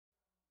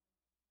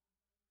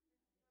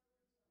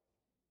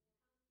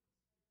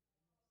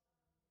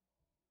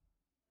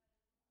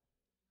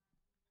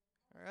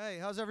All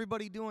right, how's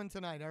everybody doing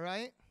tonight, all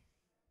right?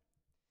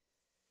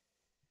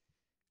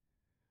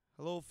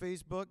 Hello,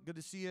 Facebook. Good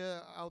to see you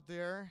out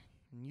there.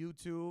 And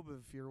YouTube,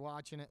 if you're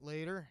watching it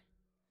later.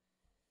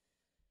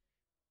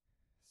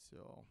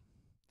 So,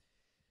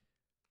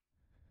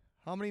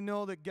 how many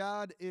know that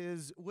God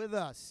is with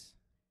us?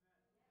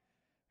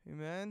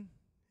 Amen.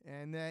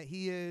 And that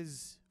He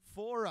is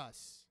for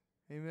us.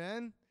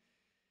 Amen.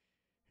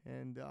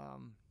 And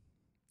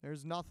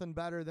there's nothing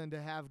better than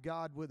to have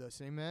God with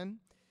us. Amen.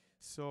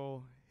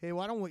 So, hey,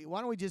 why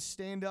don't we just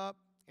stand up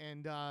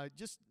and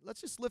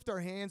let's just lift our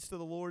hands to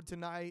the Lord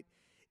tonight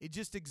and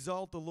just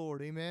exalt the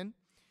Lord. Amen.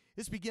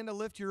 Just begin to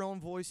lift your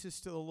own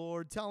voices to the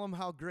Lord. Tell Him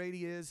how great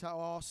He is, how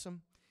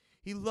awesome.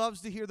 He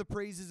loves to hear the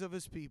praises of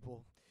His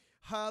people.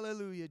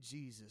 Hallelujah,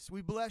 Jesus.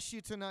 We bless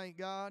You tonight,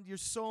 God. You're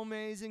so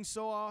amazing,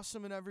 so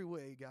awesome in every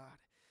way, God.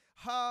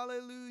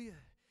 Hallelujah.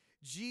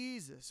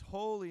 Jesus,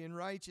 holy and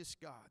righteous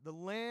God, the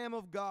Lamb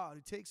of God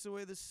who takes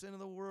away the sin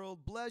of the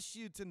world. Bless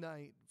You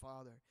tonight,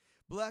 Father.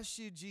 Bless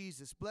You,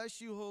 Jesus.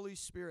 Bless You, Holy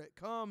Spirit.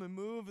 Come and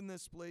move in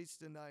this place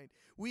tonight.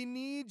 We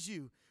need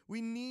You.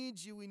 We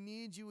need You. We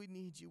need You. We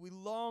need You. We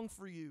long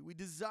for You. We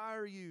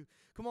desire You.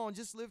 Come on,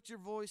 just lift your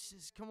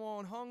voices. Come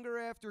on, hunger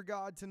after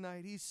God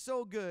tonight. He's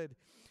so good.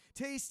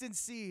 Taste and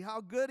see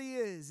how good He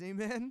is.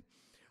 Amen.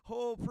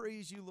 Oh,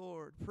 praise You,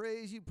 Lord.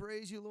 Praise You, Lord.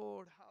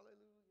 Hallelujah.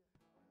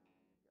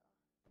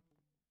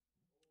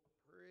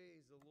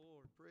 Praise the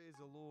Lord. Praise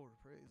the Lord.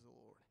 Praise the Lord.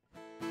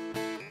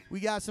 We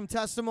got some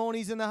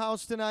testimonies in the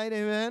house tonight,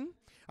 amen?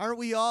 Aren't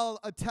we all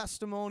a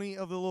testimony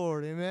of the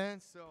Lord, amen?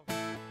 So,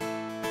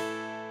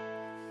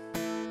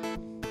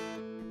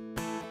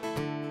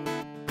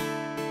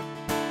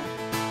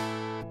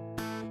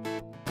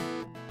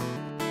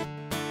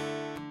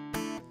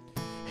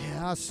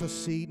 I saw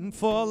Satan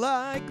fall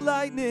like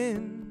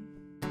lightning.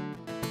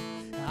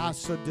 I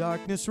saw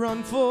darkness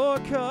run for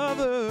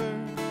cover.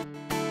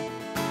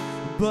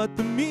 But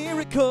the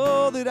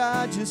miracle that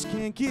I just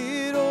can't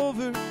get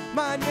over,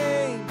 my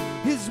name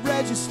is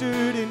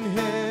registered in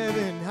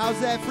heaven. How's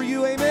that for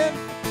you, amen?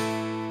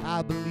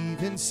 I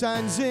believe in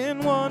signs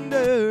and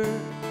wonders.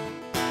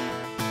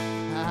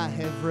 I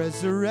have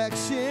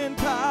resurrection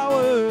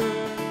power.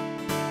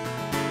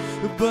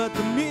 But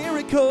the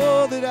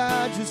miracle that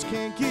I just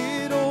can't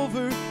get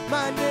over,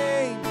 my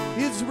name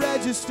is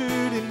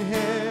registered in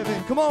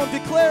heaven. Come on,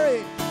 declare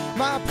it.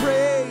 My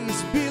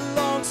praise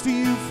belongs to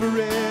You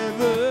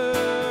forever.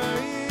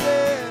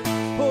 Yeah.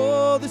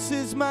 Oh, this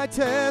is my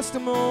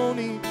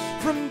testimony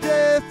from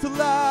death to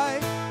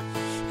life.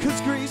 'Cause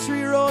grace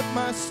rewrote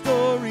my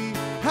story.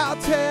 I'll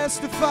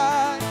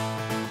testify.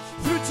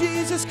 Through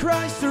Jesus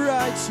Christ the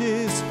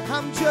righteous,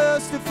 I'm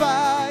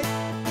justified.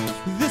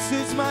 This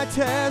is my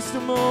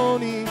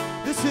testimony.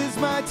 This is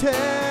my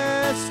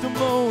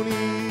testimony.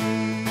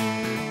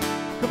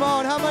 Come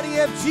on, how many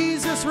have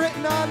Jesus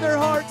written on their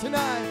heart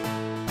tonight?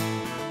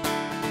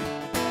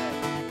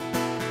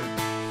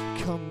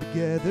 Come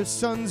together,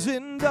 sons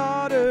and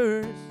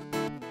daughters,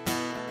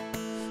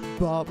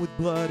 bought with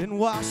blood and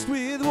washed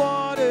with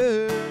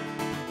water.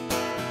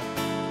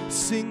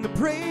 Sing the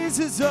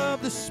praises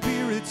of the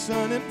Spirit,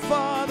 Son, and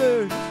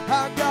Father.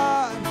 Our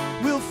God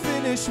will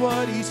finish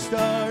what He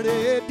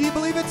started. Do you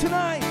believe it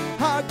tonight?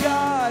 Our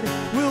God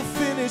will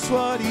finish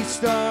what He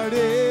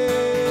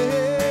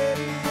started.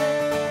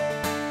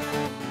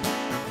 Yeah.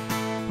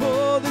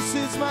 Oh, this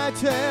is my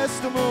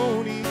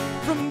testimony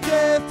from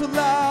death to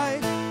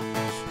life.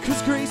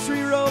 'Cause grace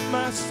rewrote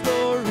my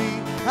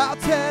story. I'll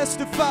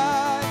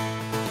testify.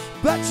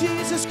 By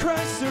Jesus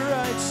Christ the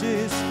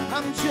righteous,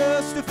 I'm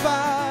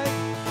justified.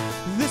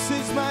 This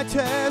is my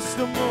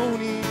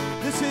testimony.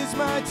 This is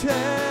my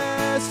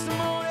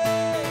testimony.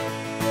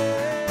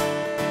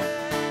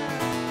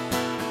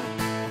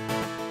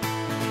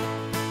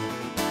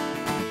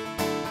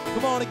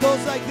 Come on, it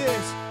goes like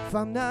this. If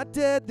I'm not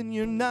dead, then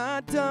You're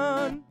not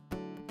done.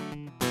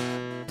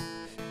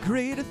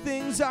 Greater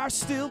things are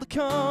still to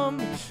come.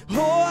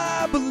 Oh,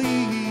 I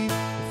believe.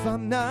 If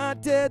I'm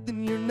not dead,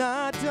 then You're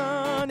not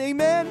done.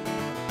 Amen.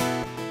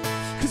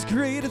 'Cause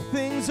greater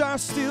things are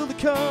still to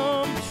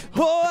come.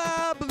 Oh,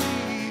 I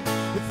believe.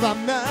 If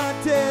I'm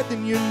not dead,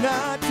 then You're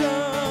not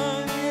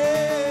done.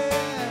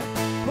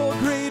 Yeah. Oh,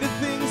 greater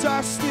things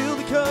are still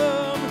to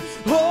come.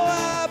 Oh,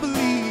 I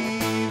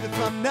believe. If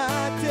I'm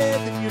not dead,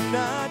 then You're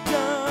not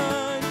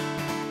done.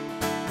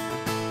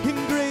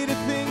 And greater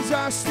things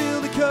are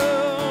still to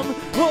come.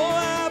 Oh,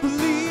 I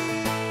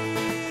believe.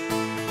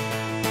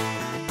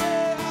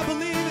 Yeah, I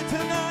believe it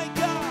tonight,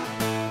 God.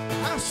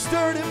 I'm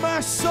stirred in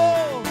my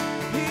soul.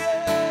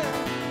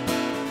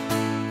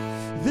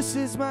 This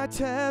is my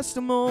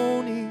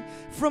testimony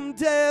from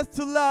death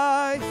to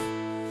life.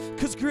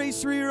 'Cause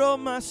grace rewrote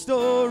my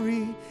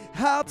story.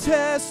 I'll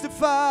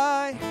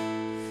testify.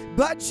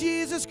 By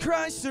Jesus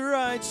Christ the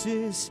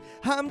righteous,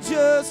 I'm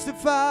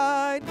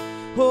justified.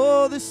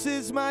 Oh, this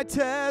is my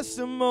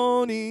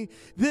testimony.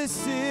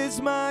 This is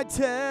my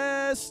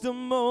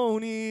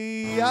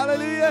testimony.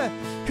 Hallelujah.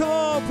 Come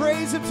on,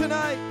 praise Him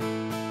tonight.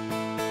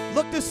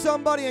 Look to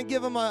somebody and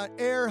give them an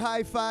air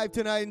high five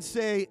tonight and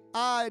say,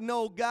 I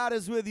know God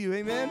is with you.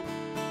 Amen?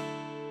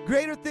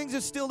 Greater things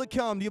are still to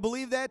come. Do you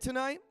believe that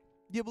tonight?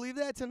 Do you believe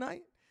that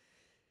tonight?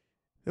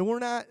 That we're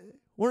not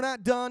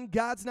done.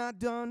 God's not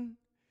done.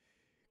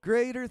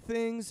 Greater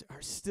things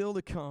are still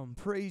to come.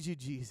 Praise you,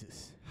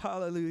 Jesus.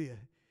 Hallelujah.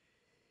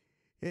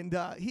 And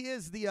he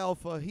is the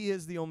Alpha. He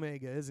is the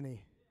Omega, isn't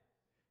he?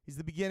 He's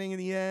the beginning and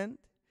the end.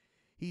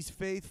 He's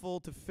faithful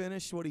to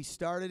finish what he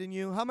started in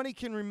you. How many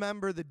can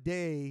remember the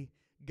day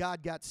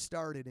God got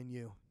started in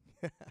you?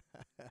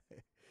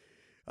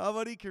 How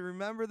many can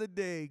remember the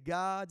day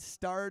God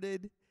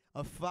started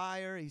a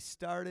fire? He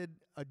started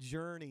a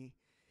journey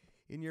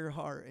in your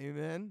heart.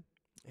 Amen?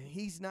 And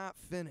he's not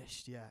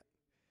finished yet.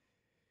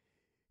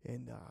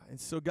 And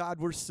so, God,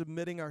 we're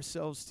submitting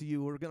ourselves to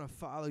you. We're going to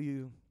follow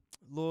you,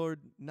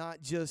 Lord,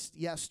 not just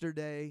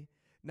yesterday,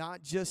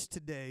 not just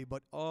today,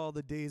 but all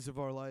the days of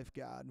our life,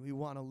 God. We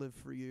want to live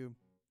for you.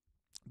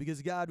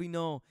 Because, God, we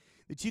know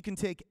that you can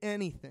take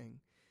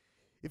anything.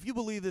 If you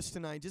believe this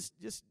tonight,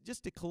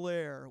 just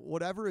declare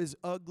whatever is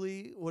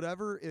ugly,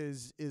 whatever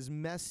is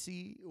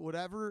messy,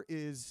 whatever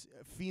is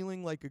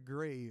feeling like a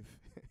grave.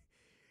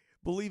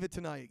 Believe it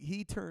tonight.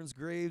 He turns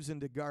graves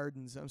into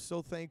gardens. I'm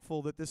so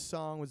thankful that this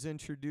song was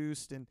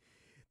introduced and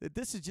that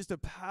this is just a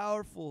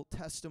powerful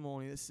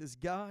testimony. This is,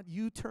 God,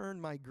 you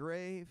turn my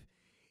grave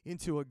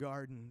into a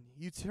garden.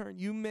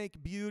 You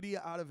make beauty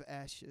out of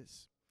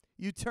ashes.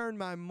 You turn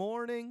my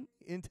mourning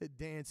into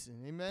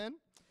dancing. Amen?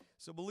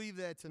 So believe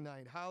that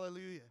tonight.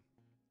 Hallelujah.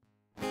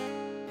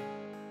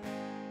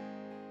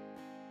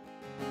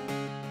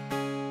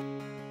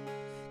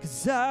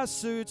 'Cause I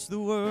searched the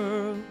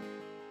world,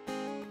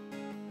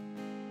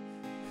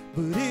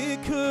 but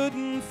it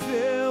couldn't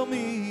fill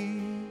me.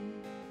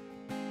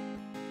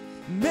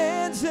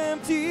 Man's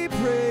empty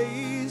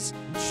praise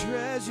and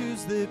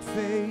treasures that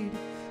fade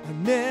are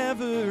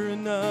never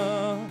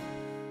enough.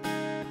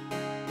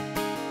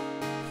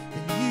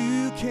 And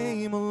you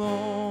came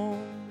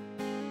along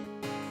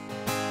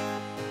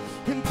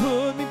and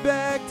put me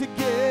back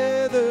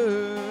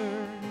together,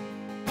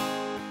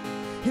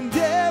 and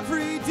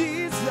every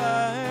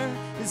desire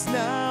is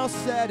now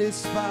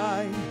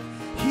satisfied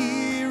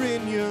here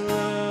in your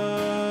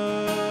love.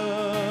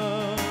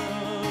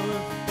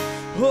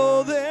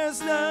 Oh,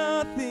 there's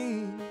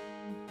nothing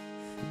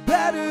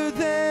better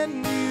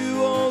than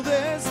you. Oh,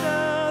 there's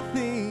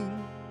nothing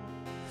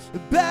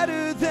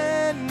better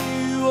than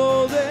you.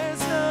 Oh, there's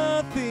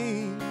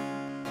nothing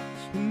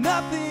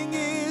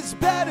is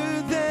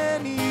better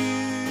than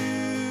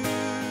you.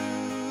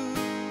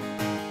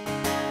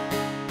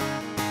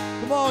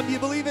 Come on, do you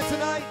believe it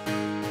tonight?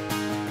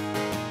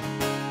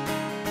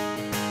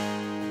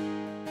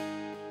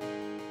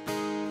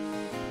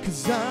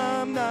 Cause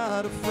I'm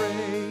not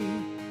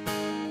afraid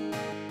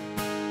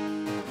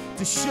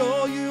to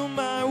show you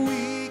my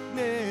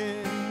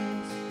weakness,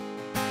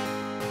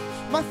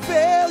 my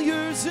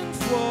failures and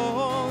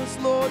flaws.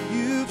 Lord,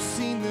 you've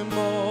seen them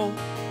all,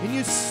 and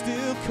you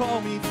still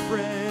call me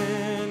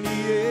friend,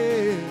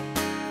 yeah.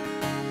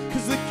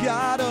 Cause the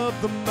God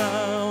of the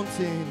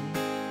mountain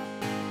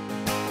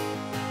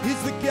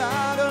is the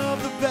God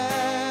of the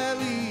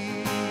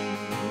valley.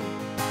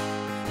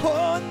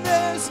 Oh, and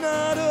there's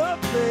not a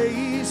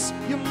place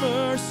your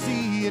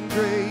mercy and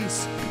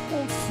grace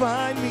won't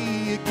find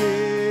me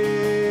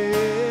again,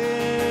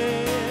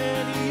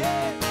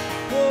 yeah.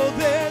 Oh,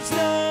 there's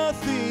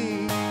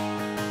nothing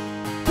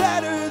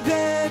better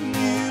than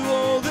you.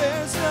 Oh,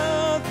 there's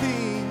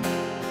nothing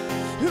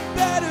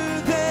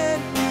better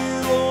than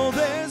you. Oh,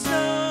 there's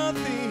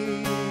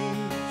nothing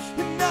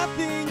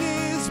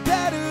is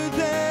better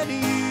than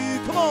you.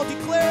 Come on,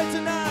 declare it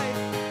tonight.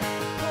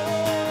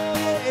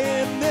 Oh,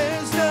 and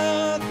there's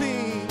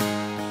nothing,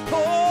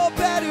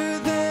 better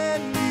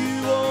than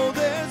you. Oh,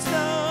 there's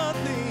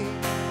nothing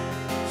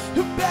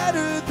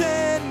better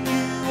than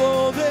you.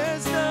 Oh,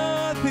 there's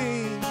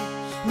nothing,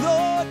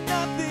 Lord,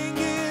 nothing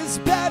is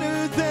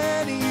better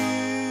than you.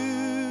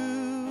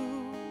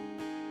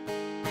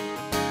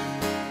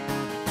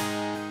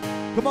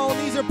 Come on,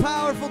 these are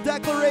powerful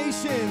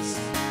declarations.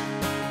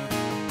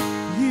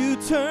 You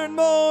turn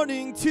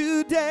mourning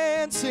to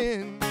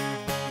dancing.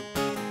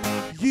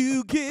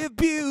 You give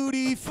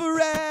beauty for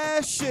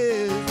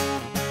ashes.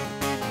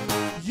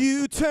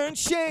 You turn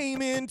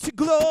shame into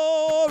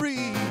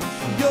glory.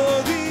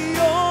 You're the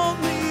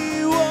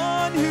only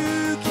one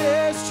who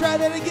cares. Try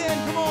that again,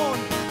 come on.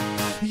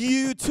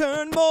 You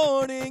turn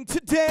mourning to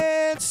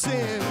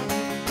dancing.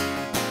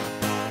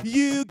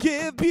 You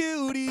give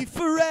beauty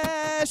for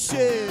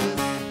ashes.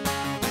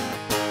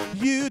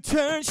 You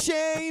turn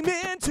shame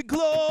into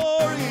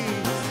glory.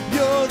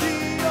 You're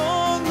the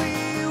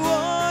only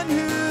one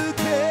who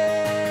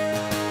cares.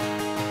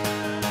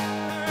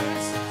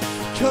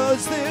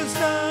 'Cause there's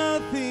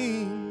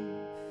nothing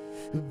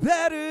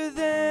better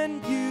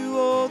than you.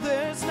 Oh,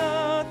 there's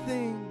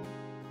nothing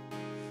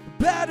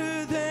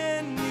better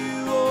than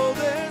you. Oh,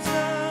 there's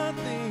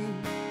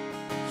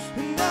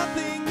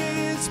nothing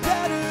is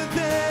better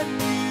than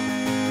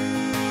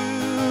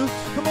you.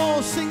 Come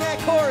on, sing that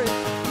chorus.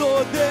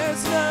 Lord,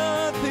 there's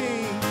nothing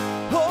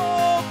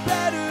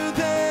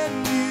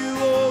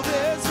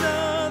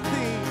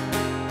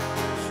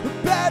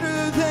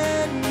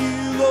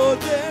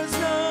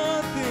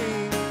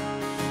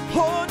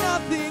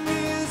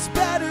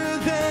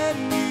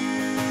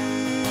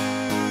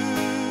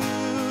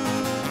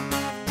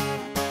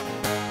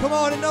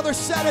Come on, another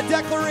set of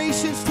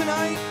declarations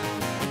tonight.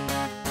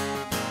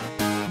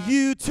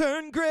 You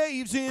turn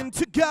graves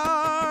into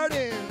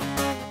gardens.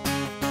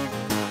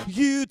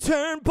 You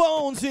turn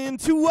bones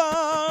into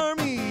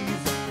armies.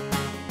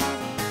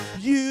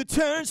 You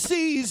turn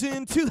seas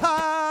into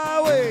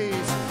highways.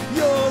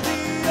 You're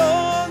the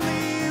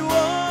only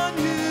one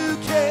who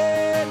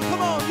can.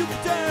 Come on, you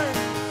can turn.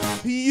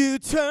 You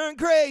turn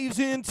graves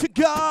into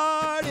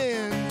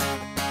gardens.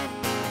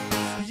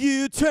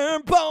 You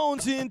turn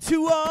bones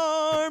into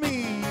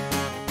armies.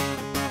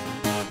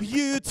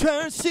 You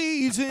turn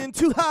seas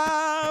into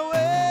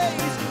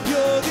highways.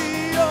 You're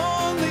the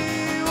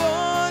only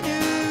one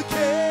who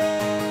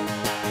can.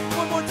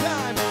 One more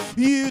time.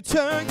 You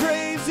turn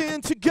graves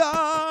into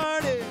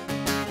gardens.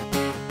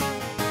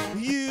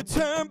 You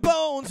turn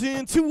bones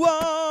into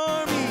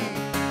armies.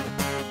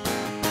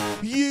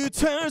 You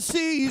turn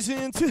seas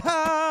into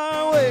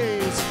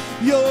highways.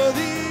 You're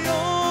the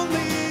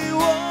only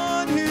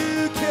one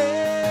who can.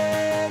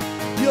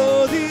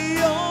 You're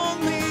the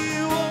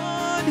only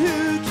one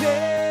who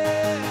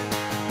can.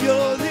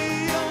 You're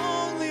the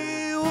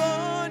only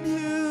one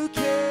who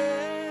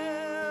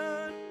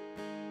can.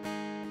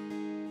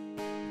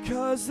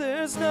 'Cause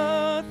there's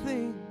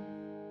nothing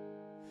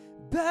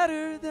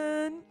better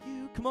than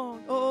you. Come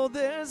on. Oh,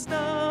 there's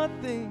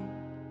nothing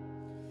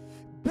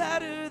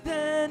better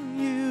than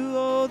you.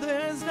 Oh,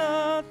 there's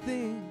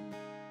nothing.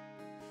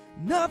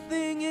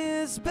 Nothing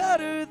is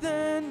better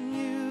than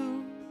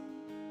you.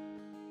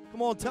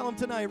 Come on, tell him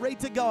tonight, right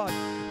to God.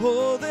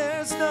 Oh,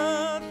 there's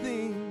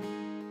nothing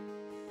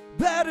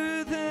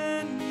better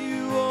than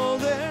you. Oh,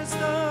 there's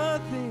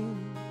nothing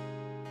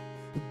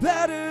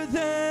better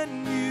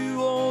than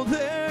you. Oh,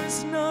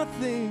 there's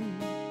nothing.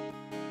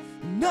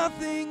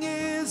 Nothing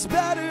is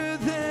better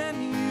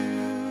than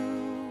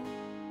you.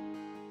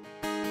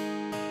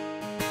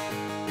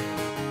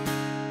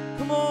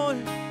 Come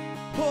on.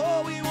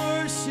 Oh, we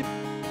worship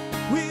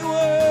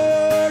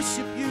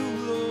you,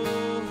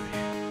 Lord.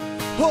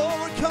 Oh,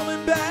 we're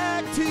coming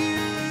back to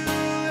you.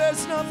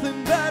 There's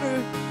nothing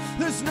better.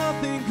 There's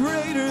nothing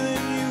greater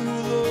than you,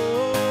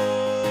 Lord.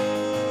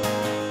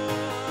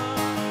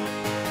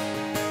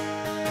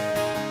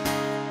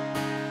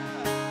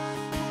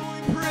 Oh, we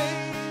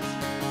praise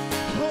you.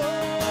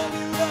 Oh,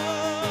 we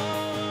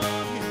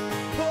love you.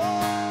 Oh,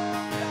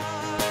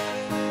 God,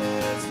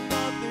 there's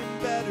nothing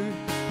better.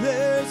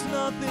 There's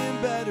nothing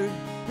better.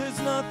 There's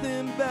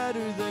nothing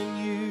better than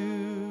you.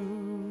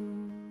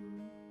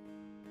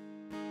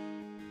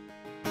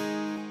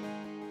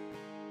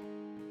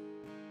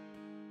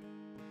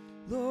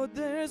 Lord,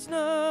 there's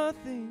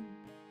nothing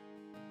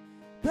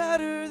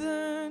better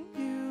than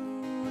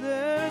you.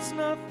 There's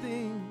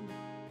nothing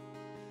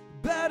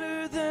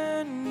better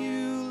than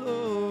you,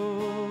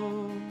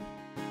 Lord.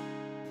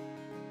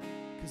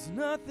 'Cause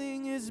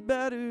nothing is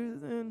better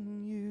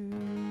than you.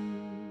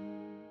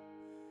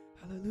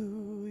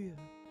 Hallelujah.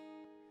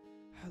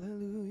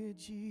 Hallelujah,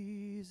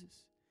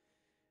 Jesus.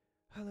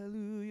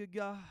 Hallelujah,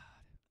 God.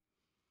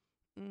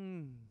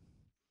 Hallelujah,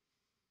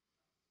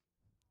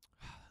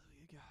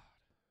 God.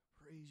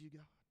 Praise you,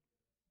 God.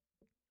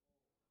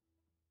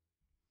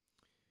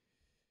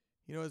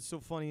 You know, what's so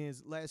funny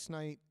is last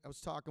night I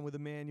was talking with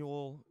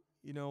Emmanuel.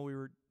 You know, we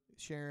were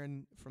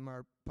sharing from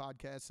our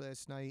podcast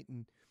last night,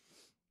 and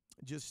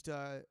just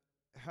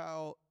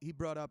how he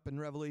brought up in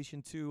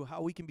Revelation 2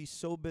 how we can be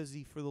so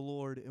busy for the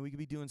Lord and we can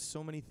be doing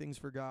so many things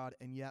for God,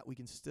 and yet we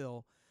can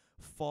still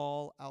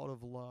fall out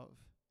of love.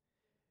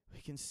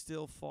 We can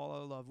still fall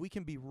out of love. We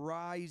can be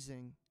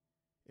rising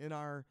in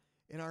our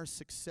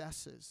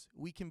successes.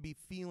 We can be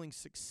feeling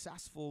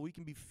successful. We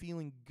can be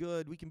feeling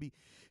good. We can be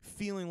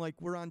feeling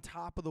like we're on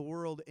top of the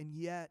world, and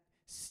yet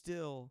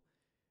still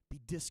be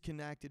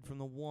disconnected from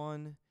the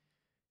one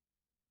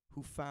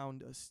who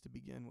found us to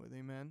begin with.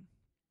 Amen?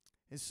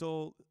 And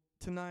so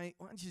tonight,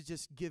 why don't you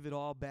just give it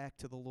all back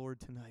to the Lord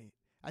tonight?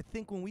 I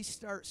think when we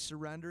start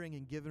surrendering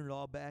and giving it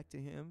all back to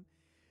Him,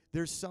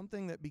 there's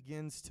something that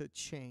begins to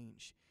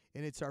change,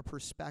 and it's our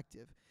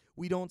perspective.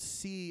 We don't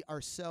see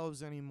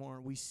ourselves anymore.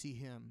 We see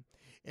Him.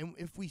 And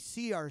if we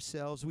see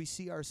ourselves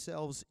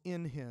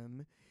in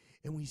Him,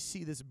 and we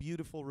see this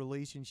beautiful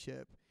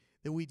relationship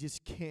that we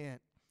just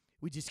can't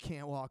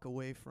walk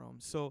away from.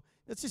 So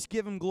let's just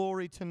give Him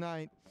glory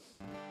tonight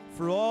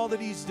for all that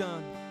He's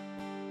done.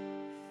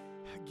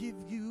 I give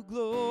you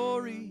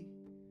glory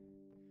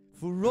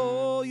for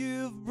all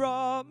you've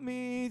brought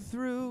me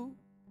through.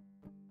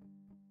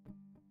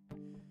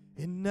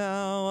 And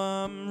now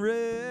I'm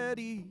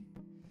ready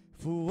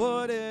for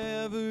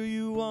whatever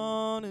you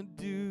want to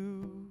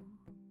do.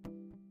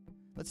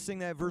 Let's sing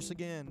that verse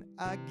again.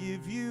 I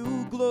give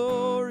you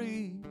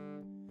glory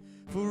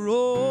for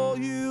all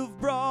you've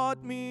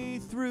brought me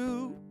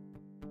through.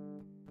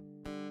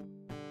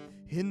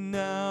 And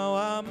now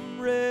I'm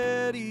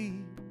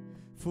ready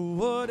for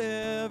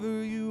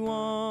whatever you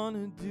want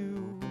to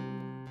do.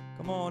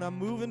 Come on, I'm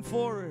moving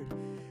forward.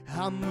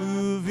 I'm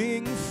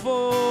moving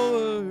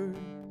forward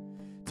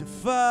to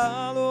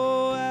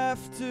follow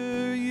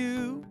after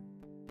you.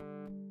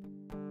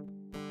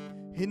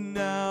 And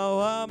now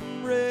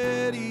I'm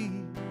ready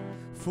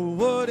for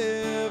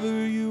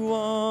whatever you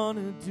want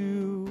to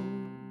do.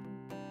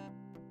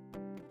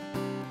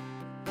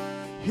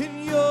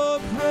 In your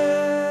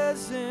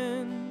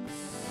presence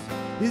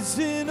is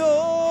an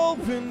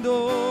open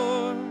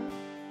door.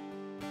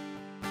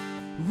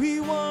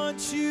 We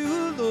want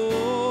you,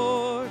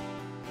 Lord,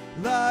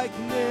 like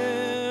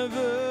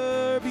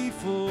never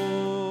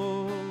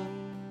before.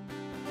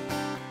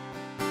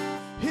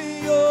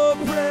 In your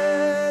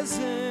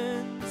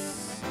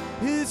presence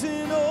is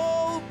an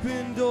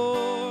open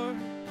door.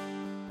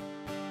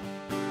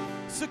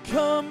 So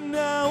come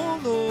now,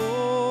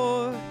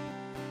 Lord,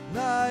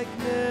 like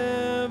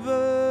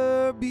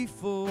never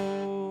before.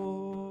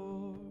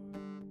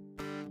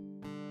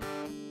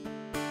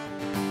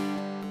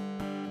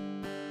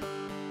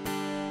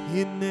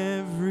 In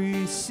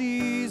every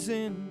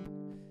season,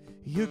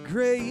 your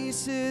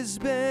grace has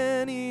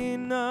been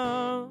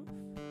enough.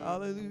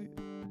 Hallelujah.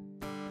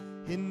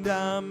 And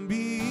I'm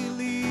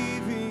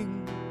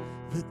believing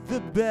that the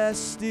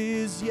best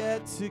is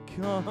yet to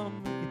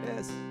come.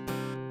 Yes.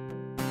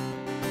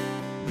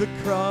 The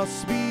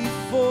cross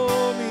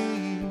before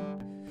me,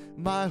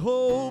 my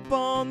hope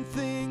on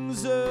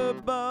things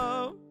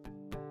above.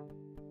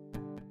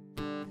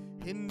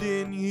 And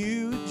in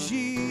you,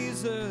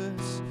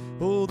 Jesus,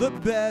 oh, the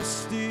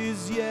best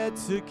is yet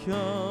to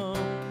come.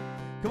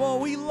 Come on,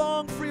 we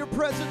long for your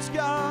presence,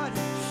 God.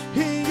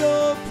 In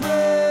your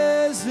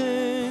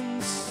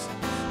presence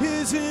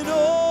is an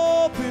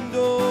open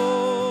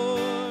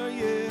door,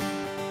 yeah.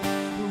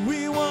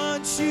 We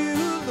want you,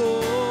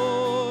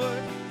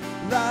 Lord,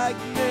 like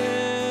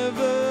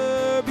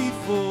never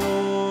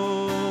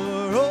before.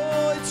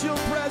 Oh, it's your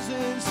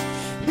presence.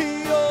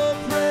 In your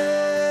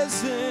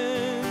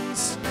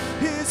presence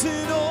is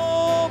an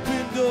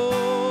open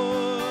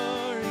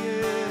door,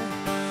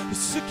 yeah.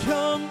 So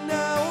come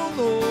now,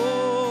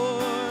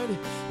 Lord,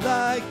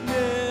 like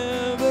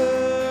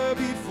never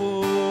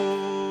before.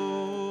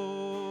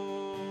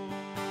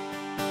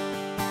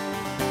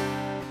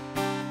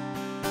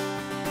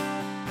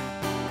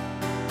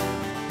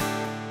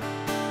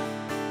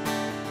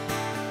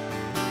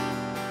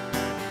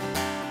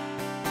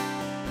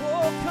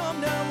 Oh, come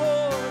now,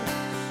 Lord.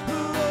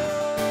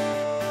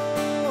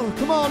 Oh,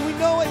 come on, we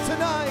know it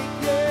tonight,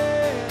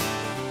 yeah.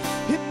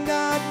 And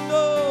I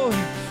know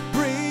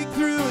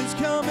breakthrough is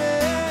coming,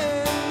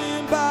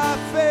 and by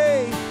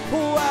faith,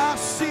 oh, I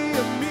see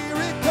a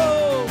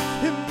miracle.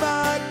 And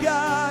my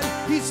God,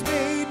 He's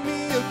made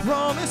me a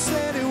promise,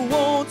 and it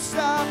won't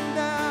stop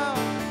now.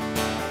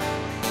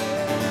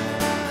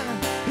 Yeah.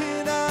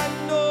 And I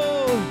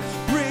know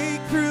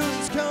breakthrough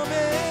is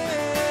coming,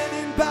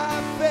 and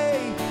by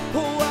faith,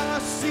 oh, I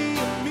see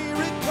a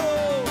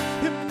miracle.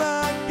 And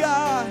my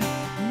God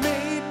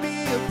made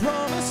me a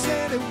promise,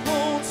 and it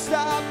won't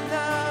stop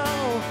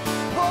now.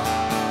 Oh.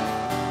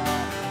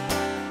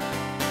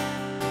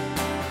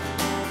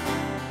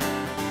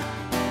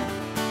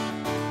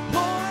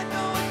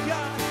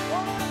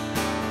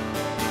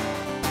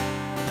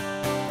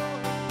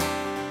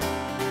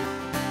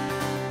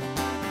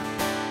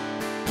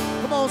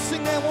 Come on,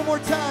 sing that one more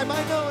time.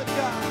 I know it,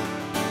 God.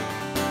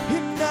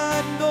 And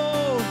I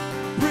know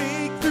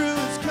breakthrough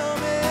is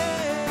coming,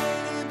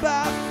 and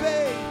by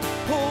faith,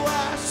 oh,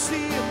 I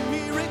see a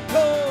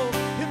miracle.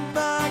 And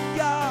my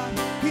God,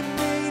 He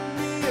made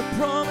me a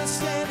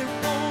promise, and it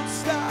won't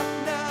stop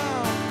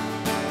now.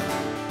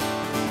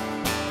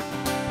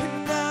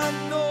 And I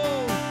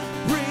know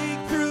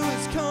breakthrough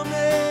is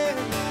coming,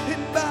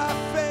 and by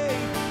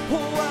faith,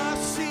 oh, I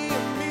see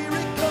a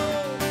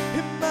miracle.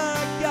 And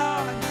my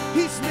God,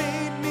 He's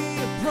made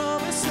me a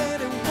promise,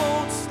 and it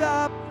won't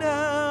stop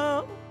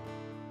now.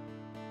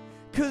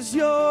 'Cause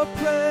your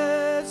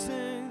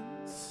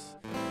presence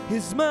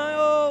is my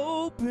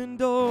open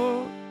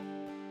door.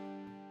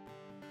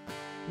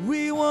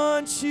 We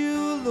want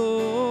you,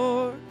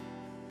 Lord,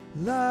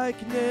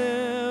 like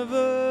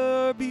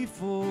never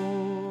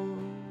before.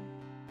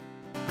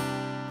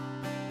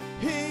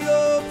 In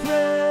your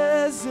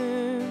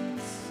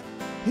presence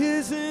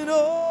is an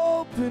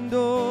open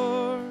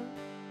door.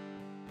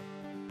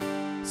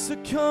 So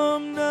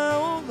come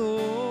now,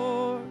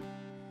 Lord,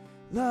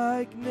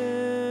 like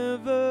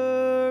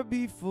never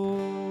before.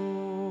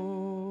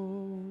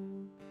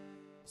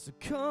 So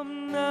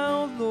come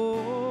now,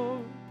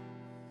 Lord,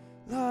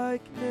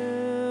 like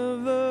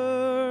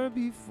never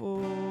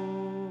before.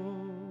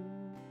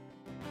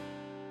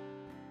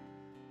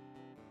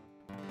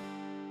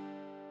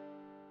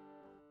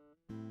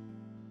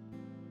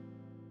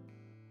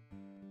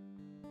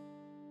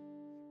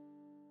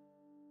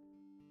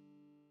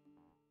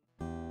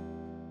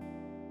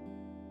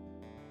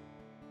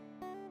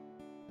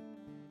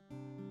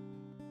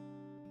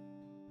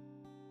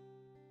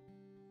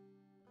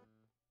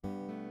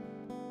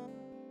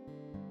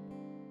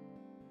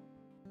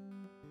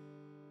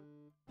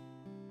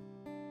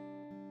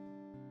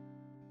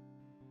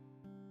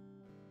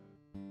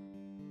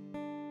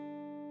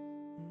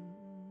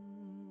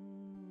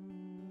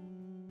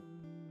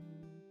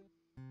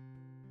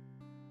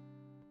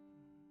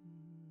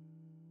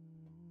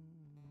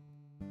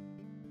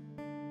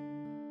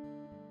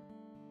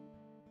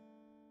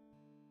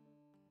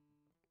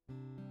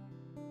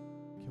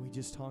 You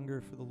just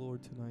hunger for the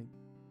Lord tonight.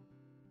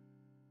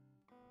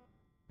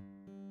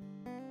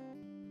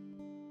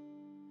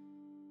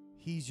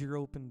 He's your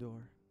open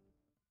door.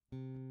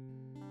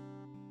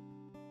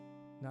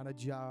 Not a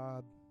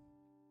job.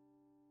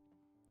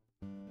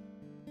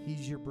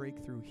 He's your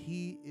breakthrough.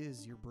 He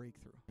is your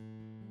breakthrough.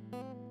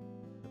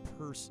 The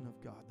person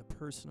of God, the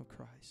person of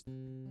Christ.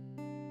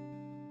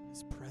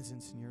 His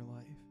presence in your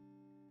life.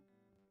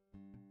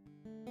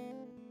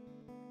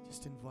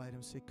 Just invite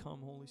him. Say, come,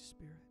 Holy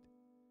Spirit.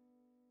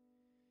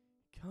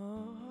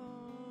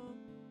 Come,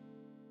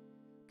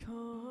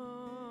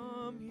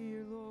 come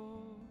here,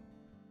 Lord.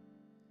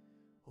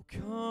 Oh,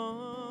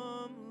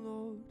 come,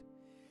 Lord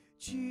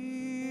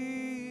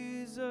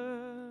Jesus,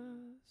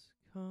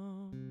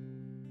 come.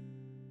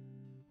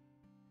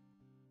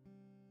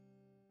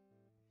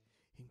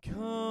 And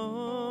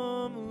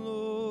come,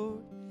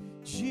 Lord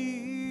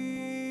Jesus,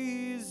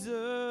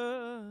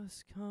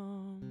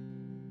 come.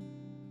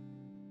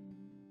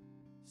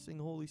 Sing,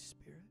 Holy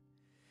Spirit.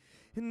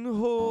 And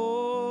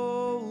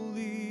Holy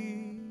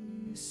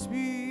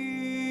Spirit,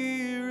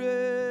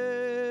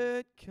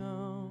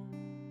 come.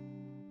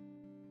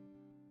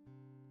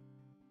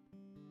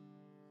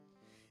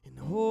 And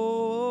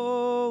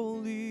Holy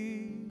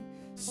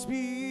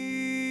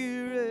Spirit,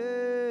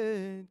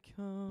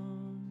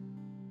 come.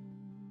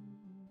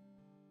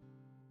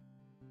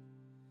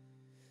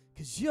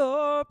 'Cause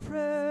your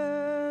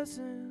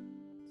presence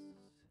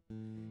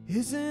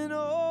is an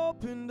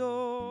open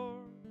door.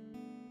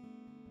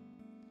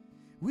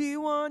 We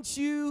want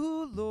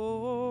you,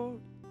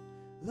 Lord,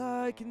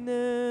 like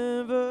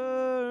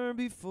never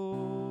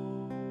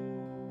before.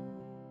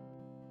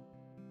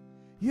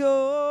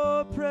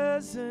 Your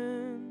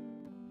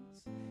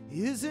presence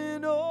is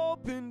an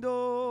open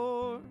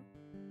door.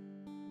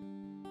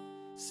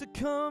 So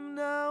come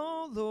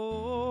now,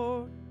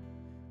 Lord,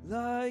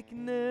 like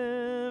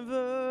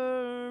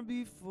never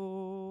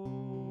before.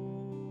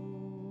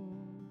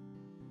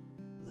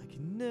 Like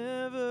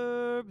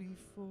never before.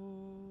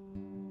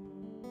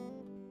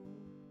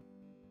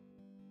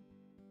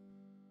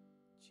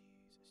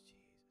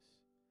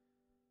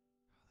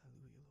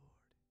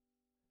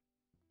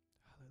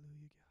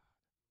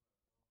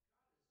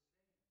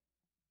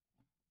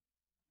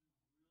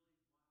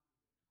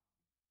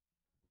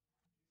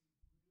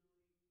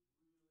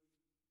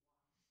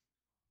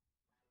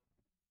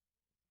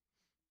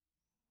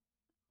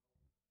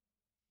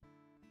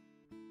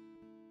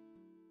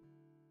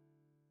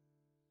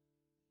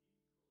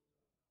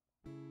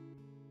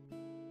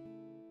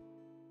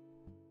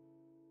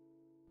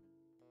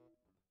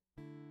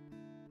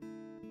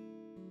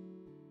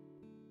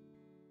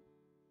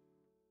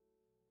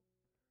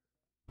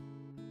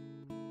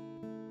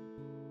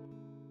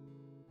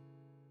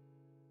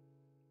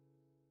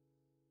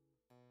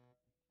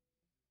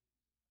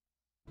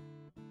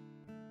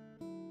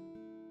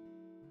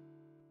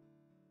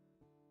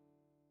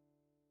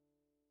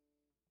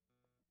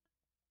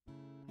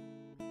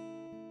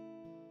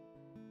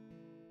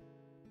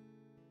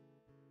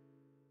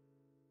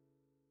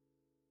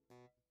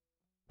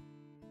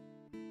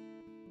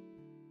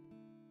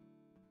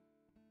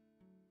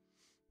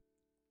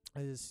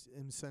 I just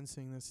am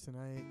sensing this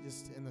tonight,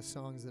 just in the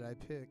songs that I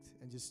picked,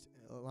 and just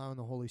allowing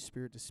the Holy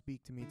Spirit to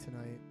speak to me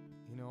tonight.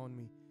 You know, and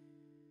we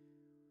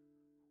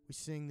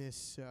sing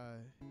this,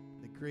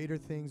 the greater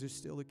things are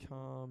still to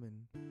come,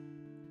 and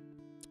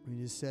we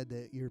just said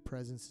that your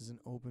presence is an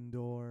open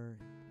door.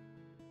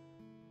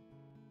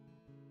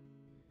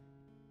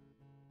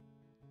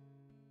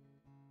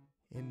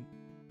 And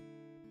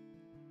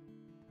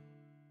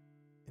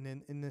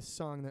then in this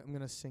song that I'm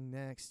going to sing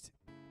next,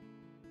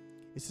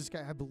 it's this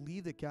guy, I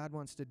believe that God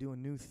wants to do a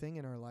new thing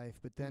in our life,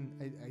 but then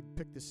I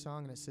picked this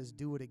song and it says,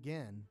 do it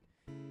again.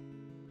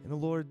 And the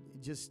Lord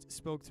just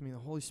spoke to me. The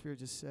Holy Spirit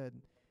just said,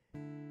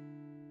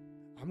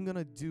 I'm going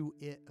to do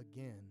it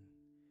again,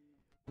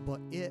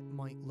 but it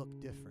might look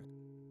different.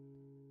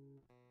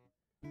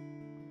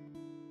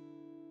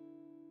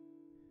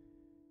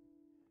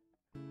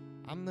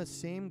 I'm the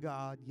same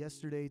God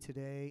yesterday,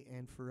 today,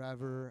 and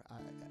forever.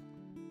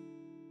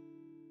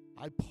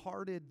 I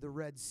parted the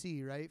Red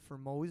Sea, right, for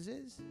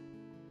Moses.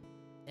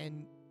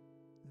 And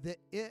the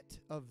it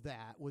of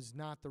that was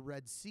not the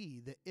Red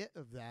Sea. The it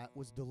of that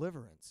was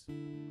deliverance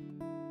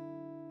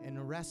and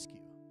a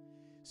rescue.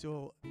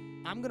 So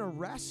I'm going to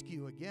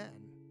rescue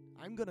again.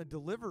 I'm going to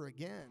deliver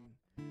again.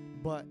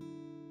 But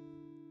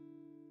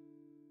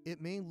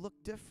it may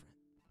look different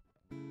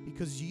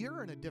because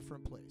you're in a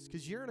different place,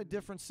 because you're in a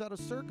different set of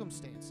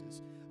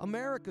circumstances.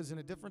 America's in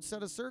a different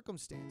set of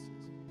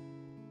circumstances.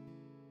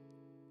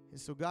 And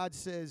so God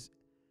says,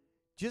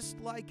 just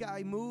like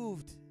I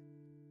moved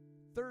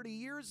 30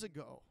 years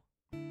ago,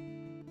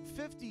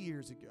 50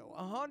 years ago,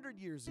 100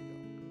 years ago,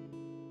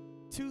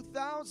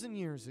 2,000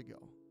 years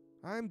ago,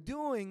 I'm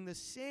doing the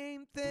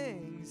same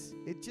things.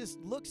 It just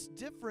looks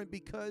different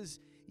because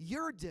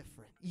you're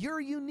different. You're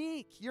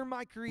unique. You're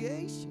my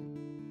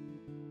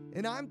creation.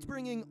 And I'm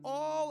bringing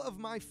all of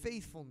my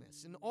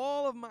faithfulness and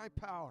all of my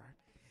power.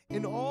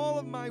 and all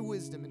of my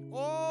wisdom and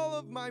all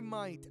of my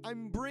might,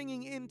 I'm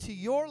bringing into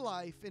your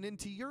life and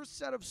into your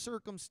set of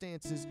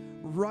circumstances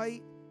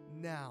right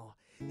now.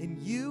 And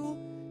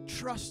you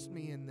trust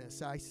me in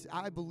this.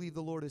 I believe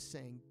the Lord is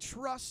saying,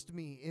 trust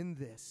me in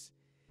this,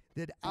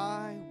 that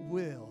I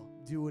will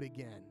do it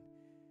again.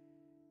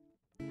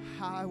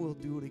 I will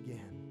do it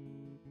again.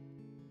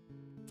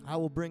 I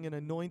will bring an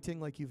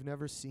anointing like you've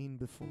never seen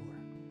before.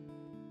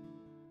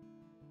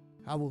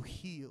 I will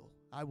heal.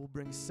 I will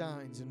bring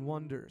signs and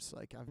wonders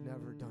like I've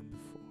never done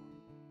before.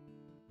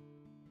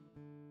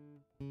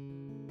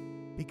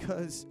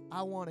 Because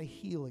I want to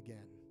heal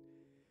again.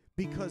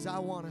 Because I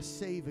want to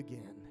save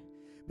again.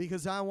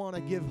 Because I want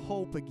to give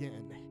hope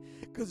again.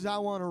 Because I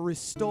want to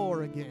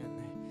restore again.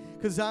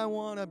 Because I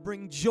want to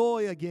bring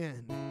joy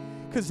again.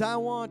 Because I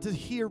want to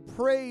hear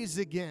praise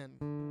again.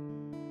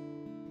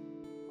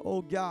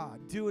 Oh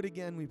God, do it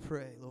again, we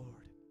pray,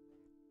 Lord.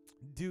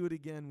 Do it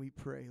again, we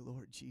pray,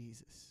 Lord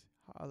Jesus.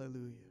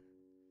 Hallelujah.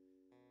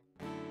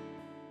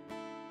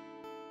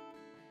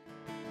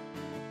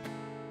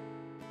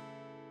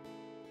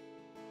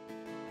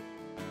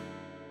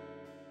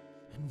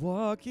 And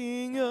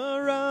walking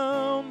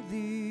around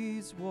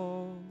these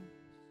walls,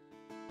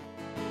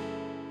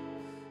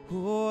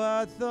 oh,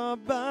 I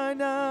thought by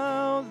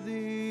now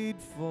they'd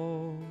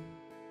fall.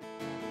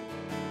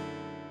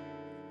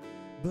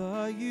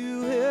 But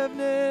you have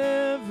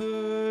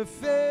never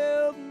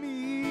failed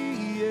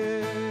me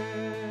yet.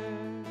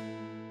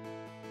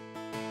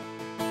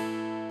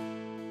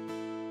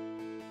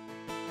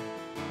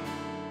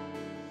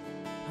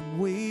 I'm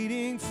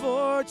waiting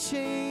for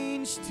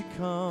change to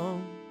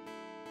come.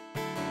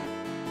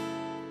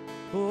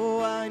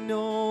 Oh, I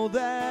know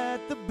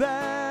that the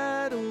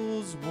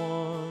battle's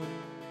won.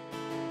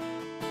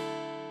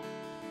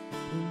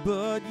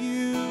 But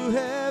you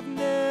have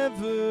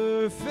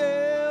never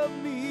failed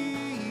me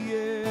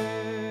yet.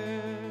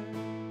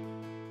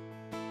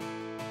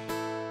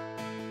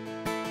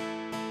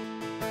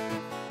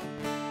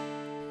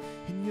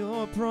 And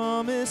your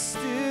promise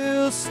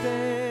still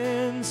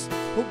stands.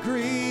 Oh,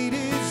 great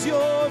is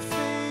your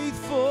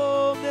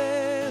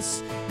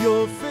faithfulness,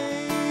 your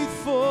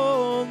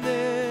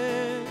faithfulness.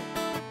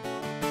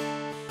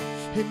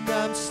 And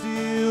I'm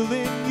still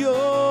in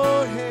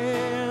your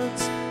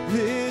hands.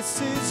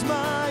 This is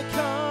my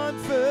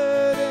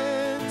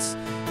confidence.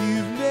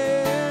 You've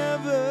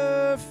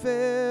never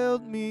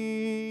failed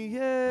me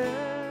yet.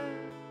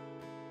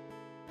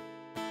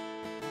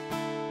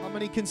 How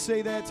many can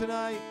say that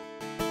tonight?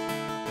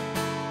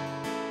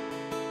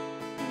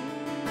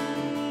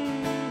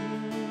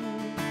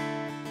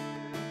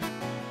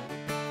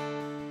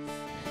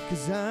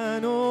 'Cause I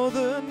know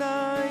the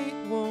night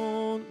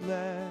won't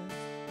last,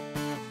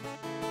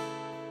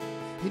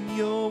 and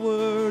your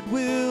word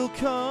will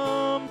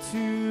come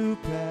to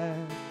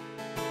pass.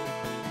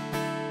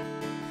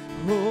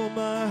 Oh,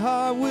 my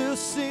heart will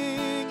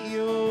sing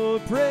your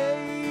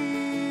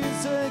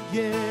praise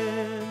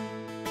again.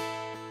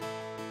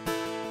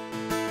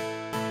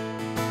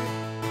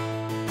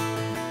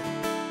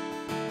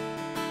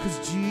 'Cause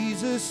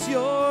Jesus,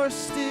 you're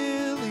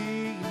still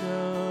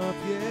enough.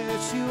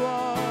 Yes, you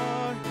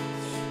are.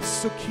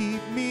 So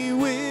keep me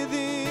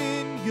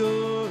within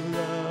your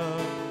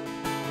love.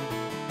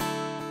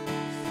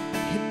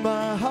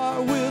 My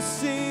heart will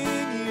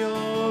sing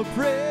your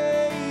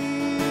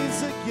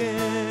praise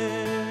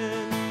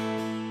again.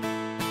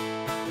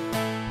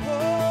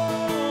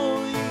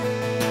 Oh,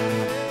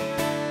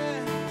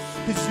 yeah.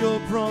 'Cause your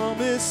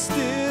promise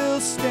still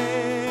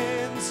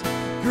stands.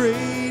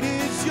 Great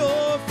is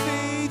your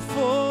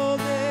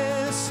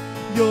faithfulness,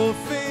 your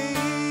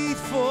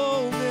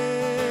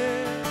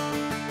faithfulness.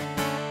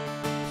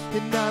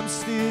 And I'm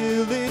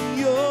still in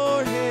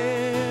your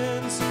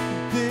hands.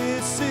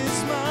 This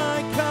is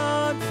my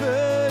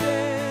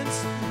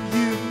confidence.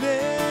 You've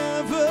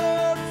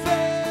never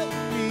failed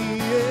me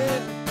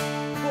yet.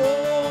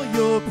 Oh,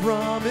 your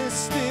promise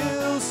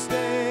still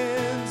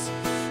stands.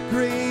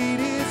 Great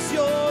is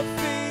your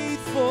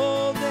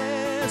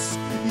faithfulness,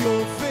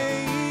 your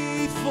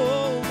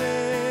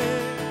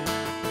faithfulness.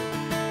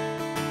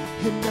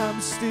 And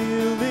I'm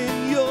still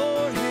in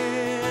your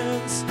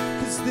hands,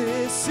 'cause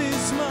this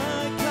is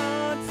my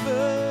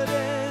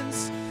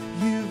confidence.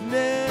 You've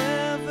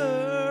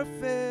never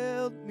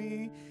failed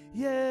me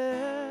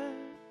yet.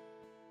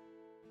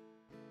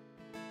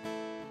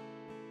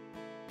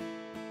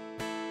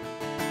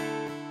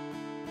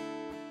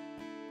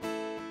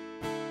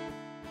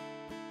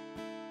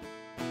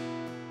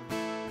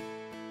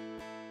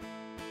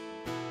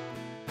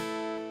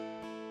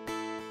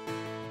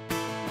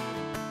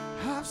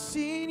 I've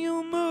seen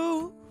you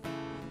move,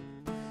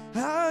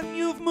 and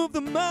you've moved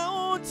the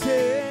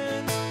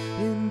mountains,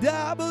 and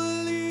I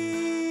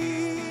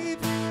believe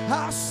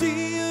I'll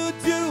see you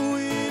do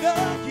it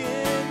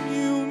again.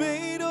 You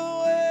made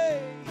a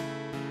way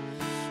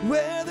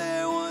where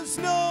there was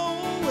no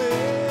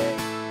way,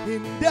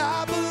 and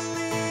I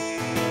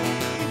believe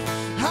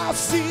I'll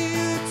see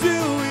you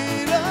do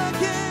it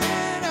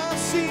again. I've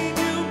seen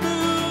you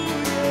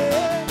move,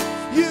 yeah.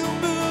 You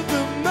moved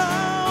the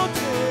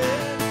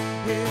mountain,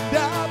 and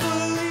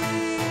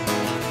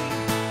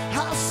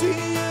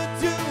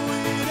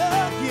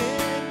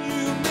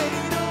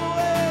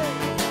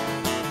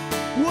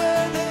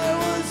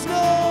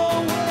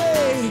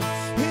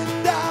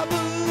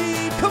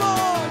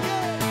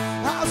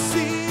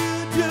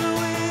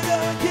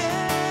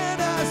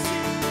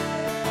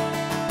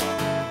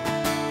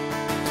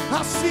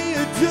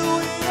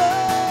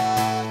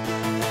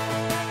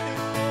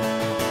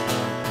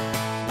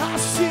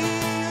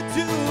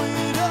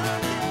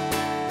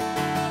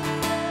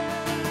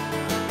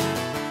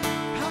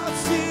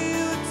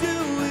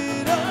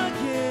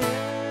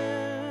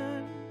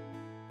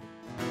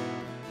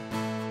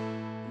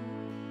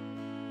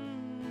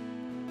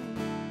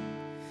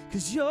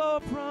 'cause your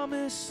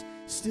promise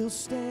still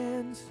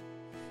stands.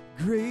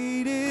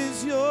 Great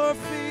is your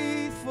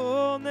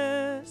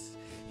faithfulness,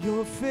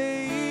 your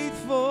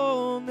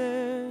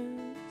faithfulness.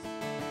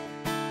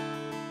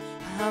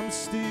 I'm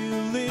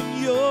still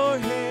in your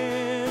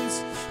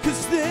hands,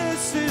 'cause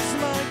this is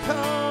my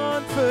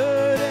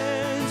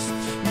confidence.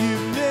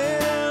 You've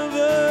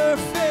never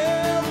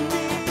failed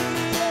me.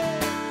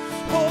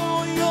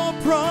 Oh, your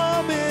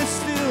promise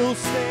still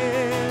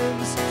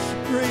stands.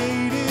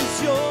 Great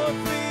is your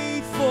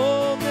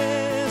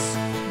faithfulness,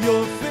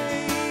 your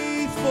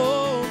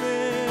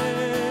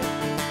faithfulness.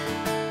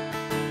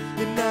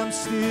 And I'm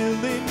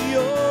still in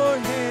your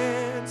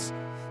hands,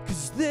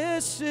 'cause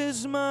this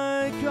is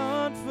my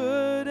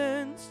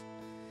confidence.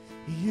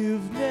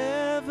 You've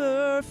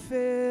never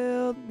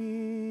failed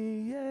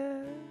me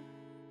yet.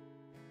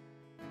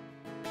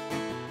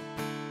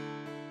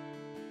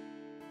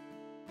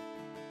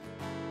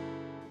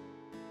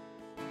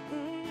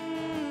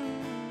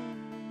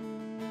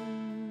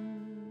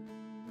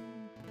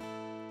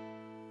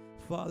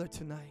 Father,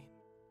 tonight,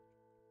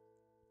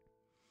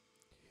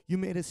 you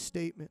made a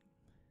statement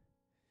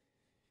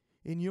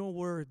in your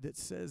word that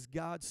says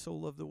God so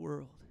loved the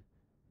world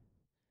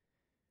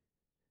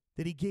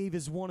that he gave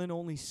his one and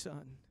only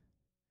Son,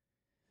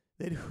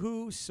 that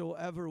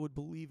whosoever would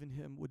believe in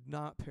him would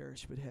not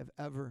perish but have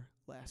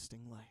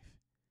everlasting life.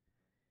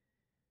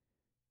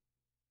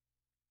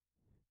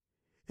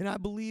 And I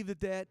believe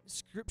that that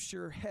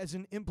scripture has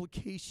an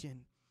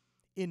implication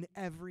in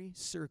every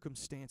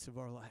circumstance of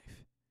our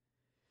life.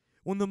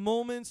 When the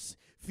moments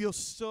feel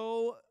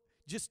so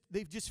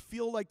they just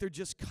feel like they're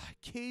just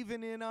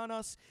caving in on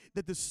us,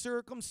 that the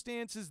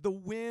circumstances, the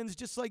winds,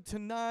 just like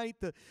tonight,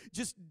 the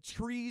just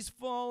trees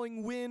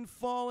falling, wind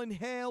falling,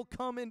 hail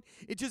coming,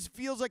 it just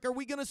feels like, are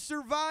we going to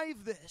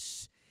survive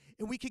this?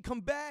 And we can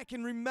come back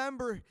and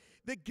remember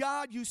that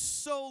God, you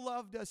so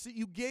loved us, that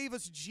you gave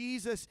us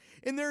Jesus,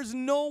 and there's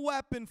no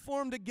weapon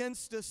formed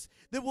against us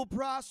that will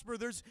prosper.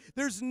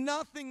 There's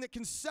nothing that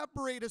can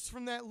separate us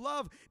from that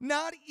love,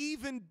 not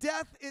even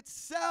death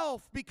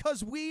itself,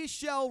 because we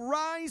shall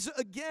rise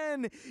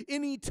again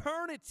in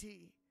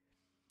eternity.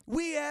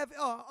 We have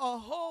a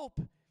hope.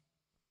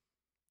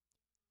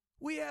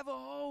 We have a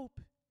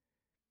hope.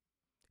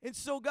 And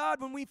so,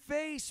 God, when we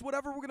face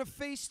whatever we're going to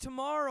face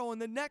tomorrow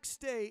and the next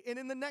day and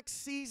in the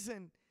next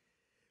season,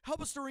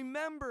 help us to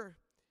remember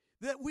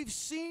that we've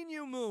seen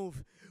you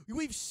move.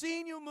 We've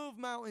seen you move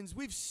mountains.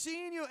 We've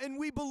seen you, and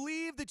we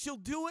believe that you'll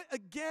do it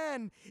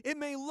again. It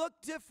may look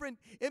different.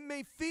 It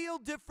may feel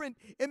different.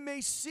 It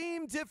may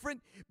seem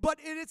different, but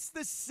it's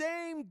the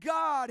same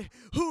God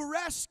who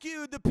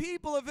rescued the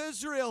people of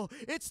Israel.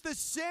 It's the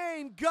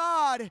same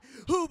God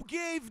who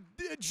gave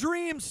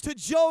dreams to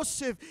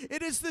Joseph.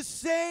 It is the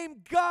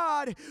same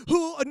God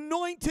who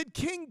anointed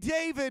King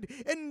David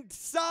and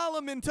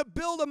Solomon to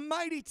build a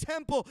mighty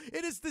temple.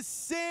 It is the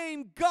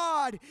same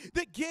God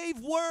that gave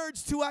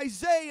words to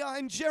Isaiah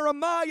and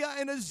Jeremiah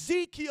and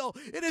Ezekiel.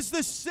 It is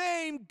the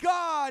same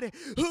God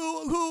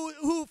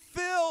who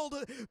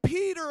filled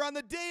Peter on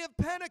the day of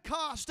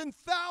Pentecost and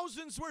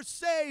thousands were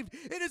saved.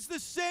 It is the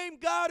same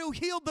God who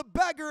healed the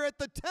beggar at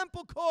the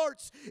temple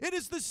courts. It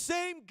is the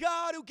same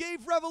God who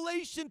gave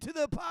revelation to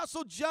the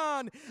Apostle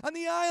John on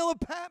the Isle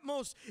of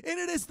Patmos. And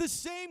it is the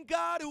same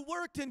God who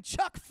worked in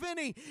Chuck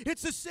Finney.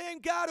 It's the same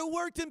God who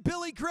worked in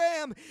Billy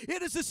Graham.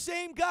 It is the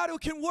same God who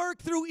can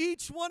work through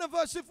each one of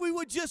us if we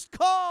would just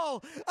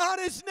call on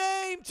his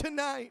name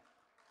tonight.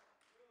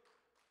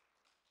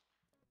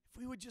 If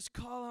we would just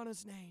call on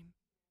his name.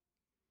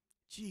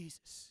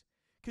 Jesus.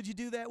 Could you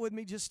do that with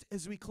me just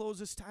as we close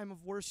this time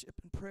of worship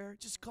and prayer?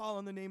 Just call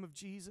on the name of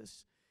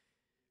Jesus.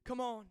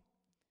 Come on.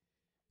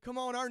 Come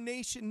on, our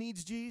nation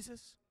needs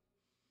Jesus.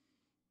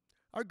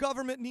 Our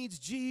government needs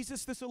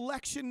Jesus. This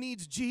election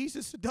needs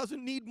Jesus. It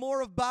doesn't need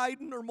more of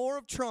Biden or more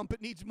of Trump.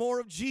 It needs more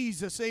of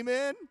Jesus.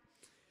 Amen?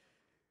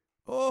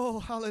 Oh,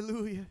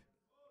 hallelujah.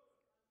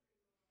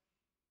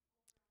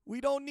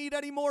 We don't need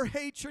any more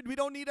hatred. We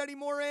don't need any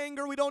more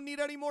anger. We don't need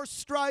any more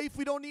strife.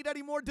 We don't need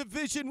any more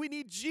division. We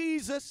need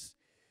Jesus.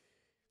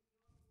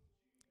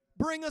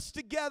 Bring us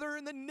together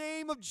in the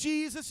name of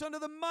Jesus, under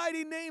the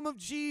mighty name of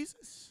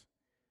Jesus.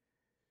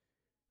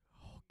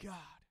 Oh, God.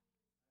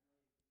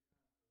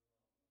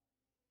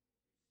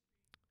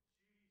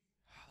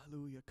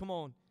 Hallelujah. Come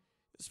on.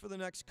 Just for the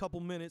next couple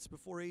minutes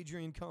before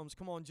Adrienne comes,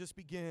 come on, just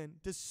begin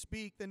to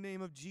speak the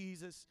name of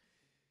Jesus,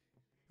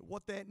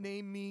 what that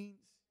name means.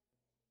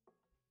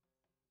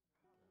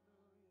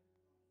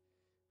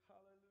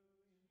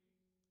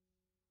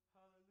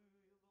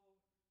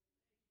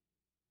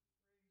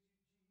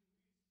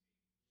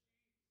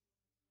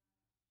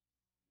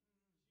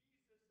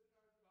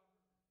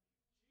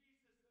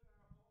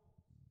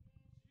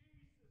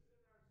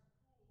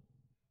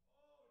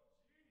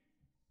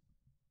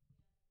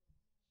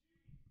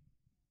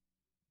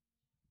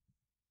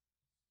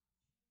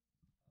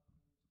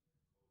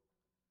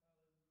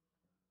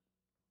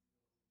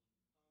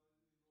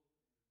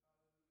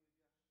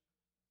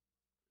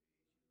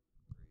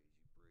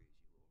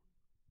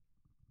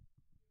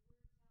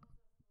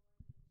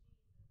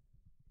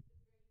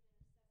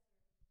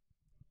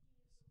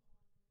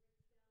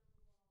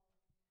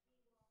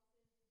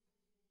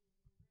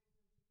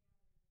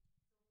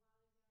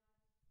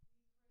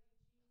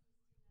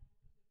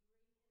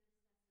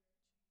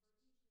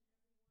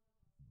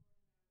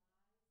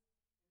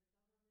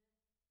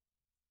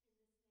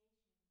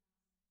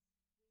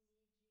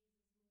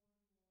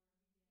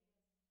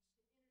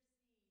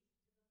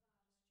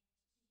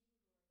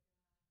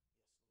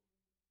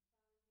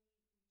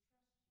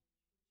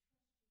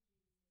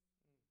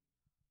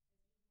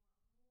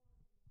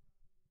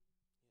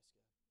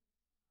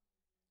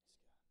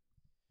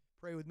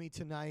 Pray with me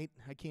tonight.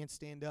 I can't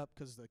stand up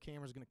because the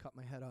camera's going to cut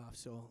my head off.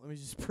 So let me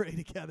just pray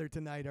together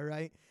tonight, all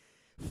right?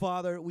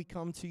 Father, we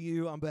come to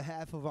you on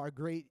behalf of our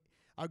great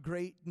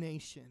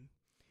nation.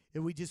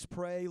 And we just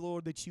pray,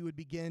 Lord, that you would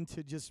begin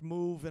to just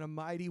move in a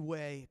mighty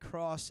way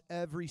across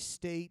every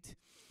state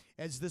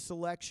as this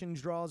election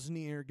draws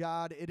near.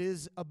 God, it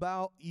is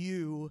about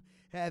you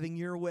having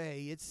your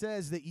way. It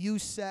says that you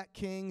set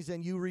kings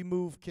and you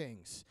remove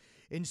kings.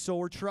 And so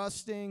we're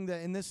trusting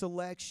that in this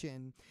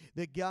election,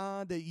 that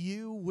God, that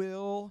you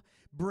will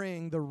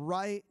bring the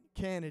right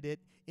candidate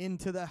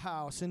into the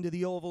House, into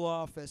the Oval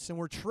Office, and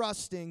we're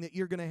trusting that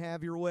you're going to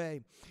have your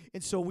way.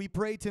 And so we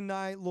pray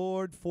tonight,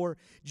 Lord, for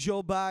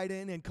Joe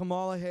Biden and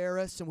Kamala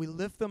Harris, and we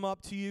lift them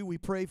up to you. We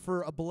pray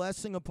for a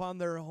blessing upon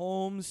their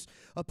homes,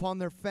 upon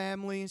their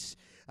families.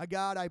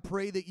 God, I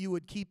pray that you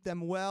would keep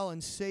them well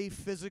and safe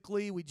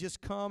physically. We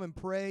just come and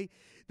pray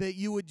that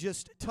you would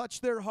just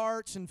touch their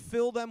hearts and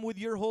fill them with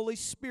your Holy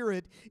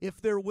Spirit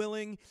if they're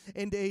willing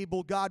and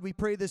able. God, we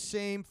pray the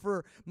same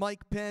for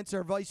Mike Pence,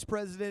 our Vice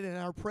President, and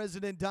our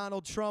President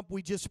Donald Trump.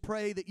 We just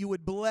pray that you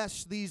would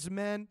bless these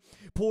men,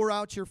 pour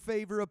out your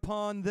favor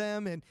upon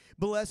them, and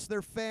bless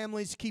their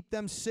families, keep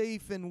them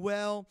safe and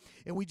well.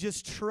 And we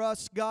just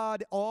trust,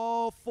 God,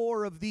 all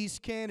four of these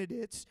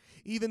candidates,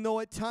 even though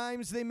at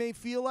times they may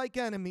feel like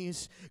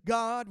enemies.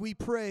 God, we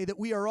pray that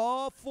we are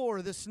all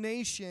for this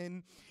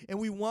nation, and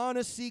we want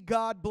to see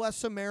God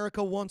bless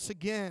America once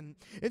again.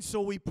 And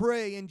so we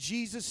pray in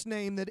Jesus'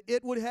 name that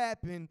it would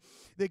happen,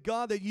 that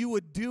God, that you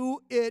would do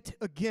it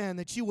again,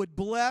 that you would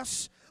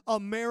bless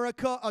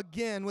America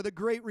again with a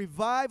great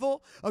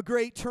revival, a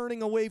great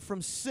turning away from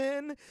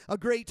sin, a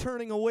great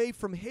turning away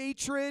from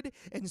hatred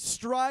and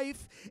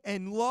strife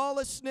and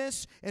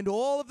lawlessness and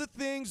all of the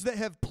things that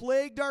have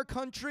plagued our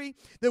country,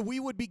 that we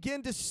would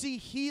begin to see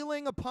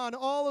healing upon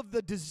all of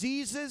the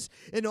diseases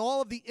and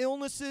all of the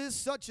illnesses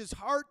such as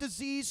heart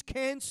disease,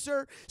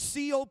 cancer,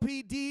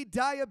 COPD,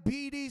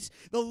 diabetes.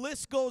 The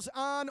list goes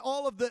on,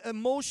 all of the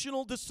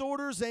emotional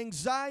disorders,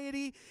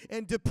 anxiety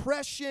and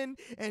depression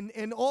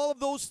and all of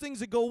those things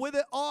that go with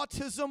it,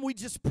 autism. We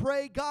just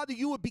pray, God, that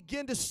you would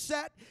begin to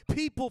set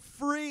people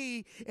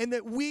free and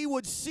that we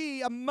would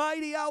see a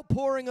mighty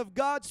outpouring of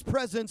God's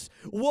presence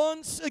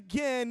once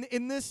again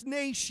in this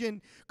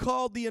nation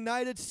called the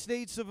United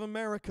States of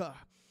America.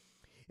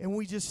 And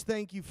we just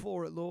thank you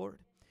for it, Lord.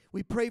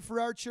 We pray for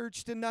our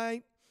church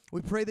tonight.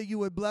 We pray that you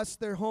would bless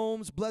their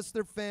homes, bless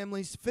their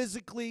families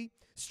physically,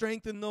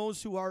 strengthen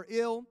those who are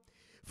ill.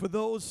 For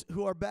those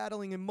who are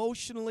battling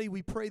emotionally,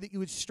 we pray that you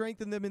would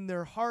strengthen them in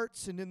their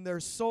hearts and in their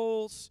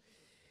souls.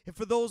 And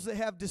for those that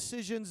have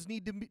decisions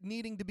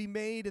needing to be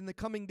made in the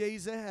coming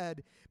days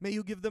ahead, may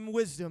you give them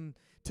wisdom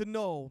to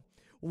know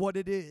what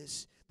it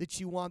is that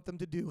you want them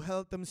to do.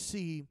 Help them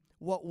see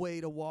what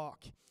way to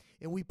walk.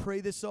 And we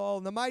pray this all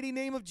in the mighty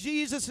name of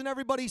Jesus. And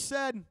everybody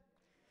said,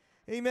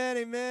 amen,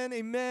 amen,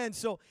 amen.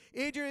 So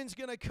Adrienne's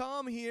going to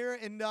come here,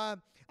 and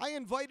I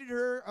invited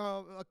her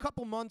a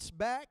couple months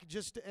back,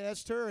 just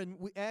asked her, and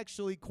we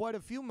actually quite a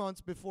few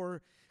months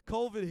before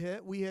COVID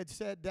hit, we had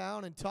sat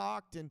down and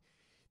talked, and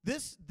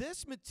this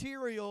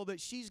material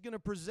that she's going to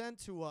present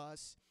to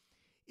us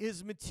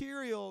is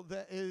material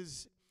that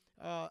is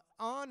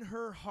on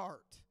her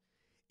heart,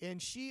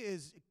 and she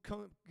is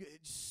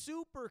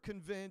super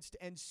convinced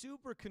and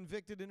super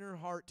convicted in her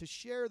heart to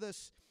share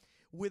this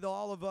with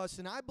all of us,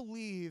 and I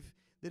believe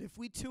that if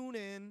we tune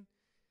in,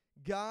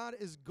 God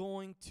is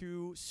going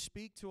to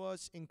speak to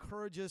us,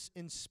 encourage us,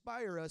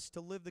 inspire us to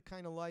live the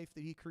kind of life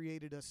that he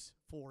created us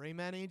for.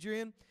 Amen,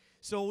 Adrienne?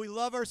 So we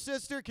love our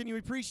sister. Can you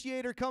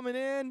appreciate her coming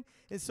in?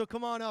 And so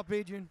come on up,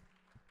 Adrienne.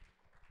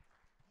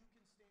 You can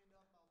stand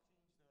up.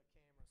 I'll change the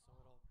camera so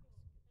it'll...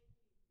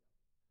 Got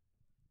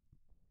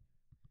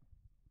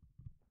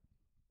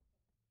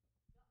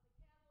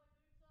the cowboy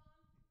boots on? I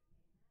wore these in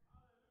case you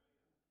didn't like what I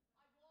said, and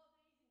I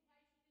thought, well,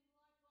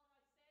 at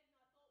least I'll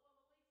remember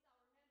my nice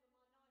boots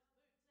anyway,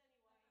 so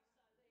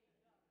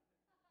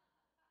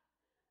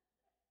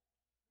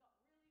there you go.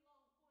 Got really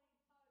long pointy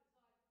toes. I sort of forget to make allowances for it sometimes.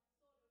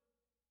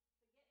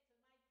 They're like some people's toes,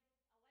 aren't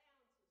they?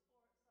 They're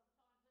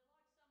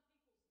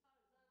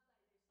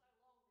so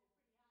long,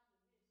 they're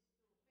pretty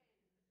hard to miss to offend. Anyway. You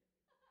know how to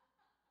put that mic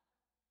on? Sorry,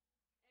 mate.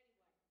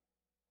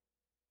 Oh,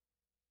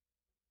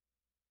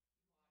 okay.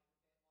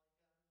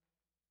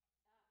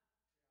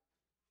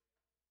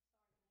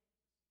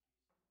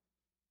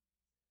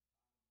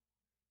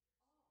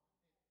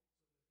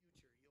 So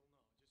in the future, you'll know.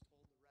 Just hold the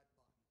red button.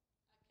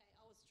 Okay,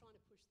 I was trying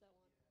to push that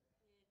one.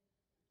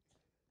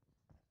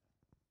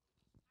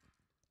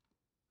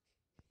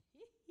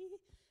 Yeah.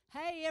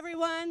 Hey,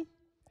 everyone.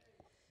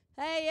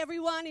 Hey,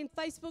 everyone in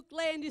Facebook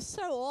land. It's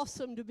so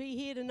awesome to be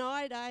here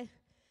tonight. I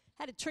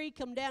had a tree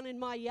come down in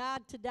my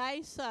yard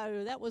today,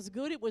 so that was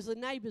good. It was a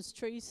neighbor's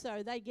tree,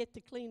 so they get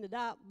to clean it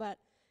up. But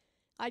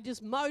I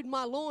just mowed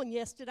my lawn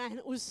yesterday, and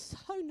it was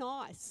so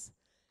nice.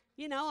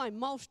 You know, I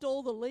mulched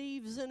all the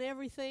leaves and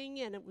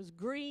everything, and it was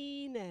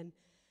green and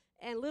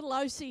little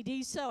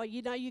OCD. So,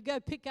 you know, you go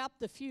pick up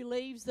the few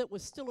leaves that were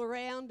still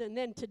around, and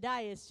then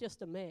today it's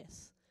just a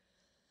mess.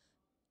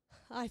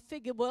 I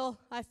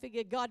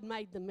figured God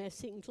made the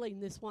mess. He can clean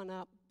this one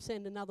up,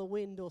 send another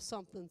wind or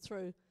something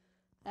through.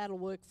 That'll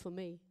work for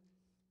me.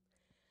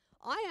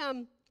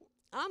 I'm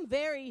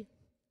very,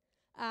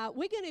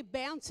 we're going to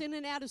bounce in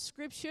and out of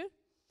Scripture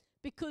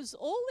because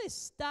all this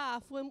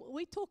stuff, when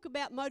we talk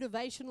about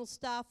motivational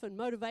stuff and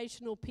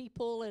motivational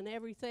people and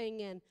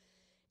everything, and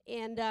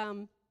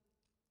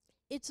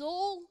it's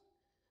all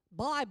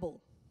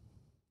Bible.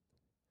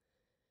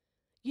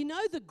 You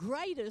know, the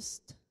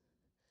greatest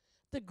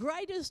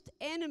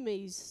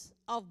enemies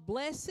of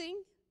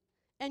blessing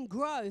and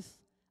growth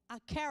are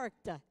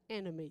character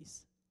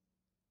enemies.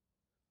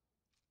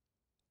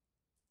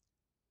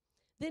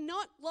 They're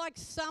not like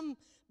some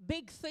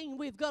big thing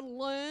we've got to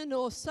learn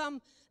or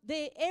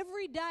they're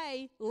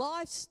everyday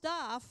life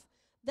stuff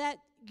that,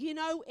 you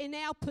know, in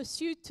our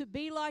pursuit to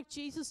be like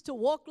Jesus, to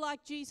walk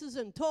like Jesus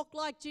and talk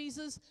like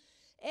Jesus,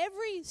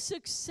 every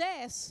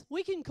success,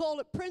 we can call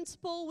it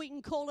principle, we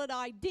can call it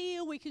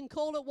idea, we can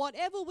call it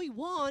whatever we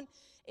want,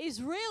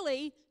 is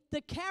really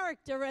the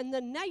character and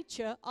the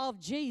nature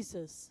of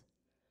Jesus.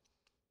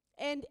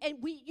 And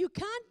you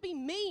can't be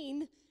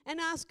mean and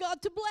ask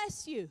God to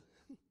bless you.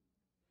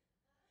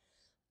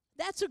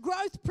 That's a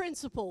growth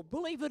principle,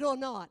 believe it or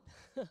not.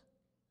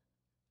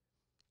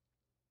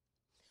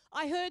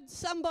 I heard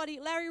somebody,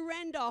 Larry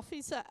Randolph,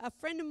 he's a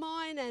friend of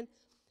mine, and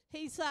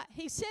he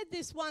said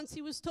this once.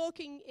 He was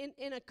talking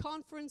in a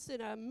conference,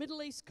 in a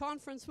Middle East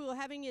conference we were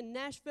having in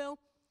Nashville,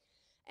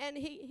 and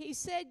he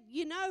said,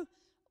 you know,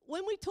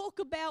 when we talk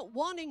about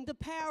wanting the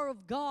power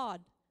of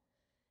God,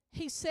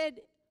 he said,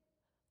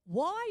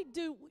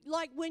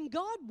 when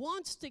God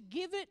wants to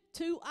give it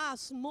to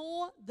us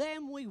more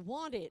than we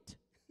want it,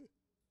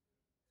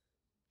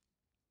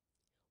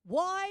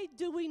 why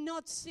do we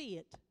not see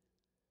it?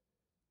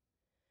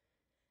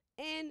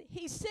 And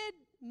he said,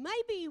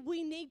 maybe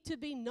we need to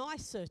be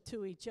nicer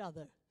to each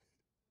other.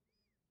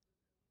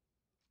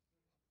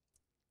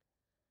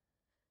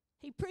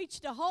 He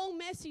preached a whole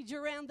message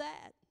around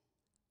that.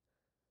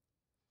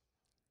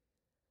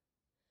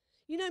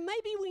 You know,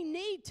 maybe we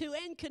need to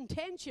end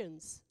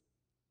contentions.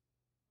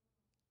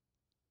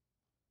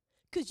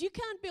 Because you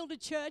can't build a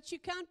church, you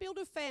can't build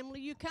a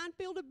family, you can't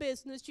build a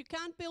business, you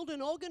can't build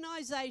an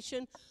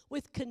organization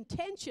with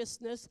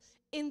contentiousness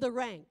in the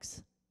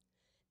ranks.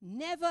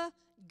 Never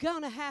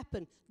gonna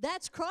happen.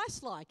 That's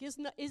Christ-like, is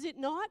it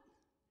not?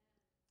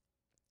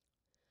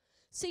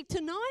 See,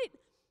 tonight,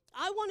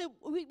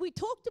 we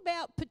talked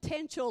about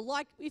potential.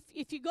 Like,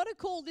 if you got to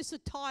call this a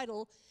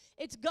title,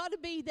 it's got to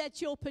be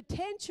that your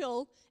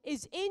potential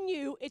is in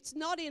you. It's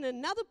not in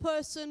another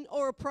person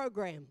or a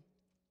program.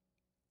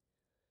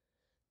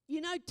 You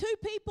know, two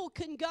people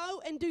can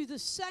go and do the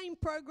same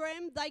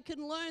program. They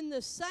can learn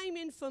the same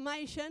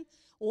information.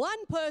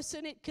 One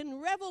person, it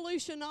can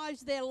revolutionize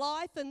their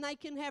life and they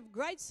can have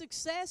great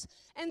success.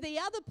 And the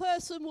other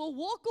person will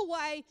walk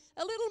away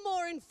a little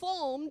more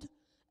informed,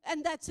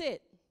 and that's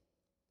it.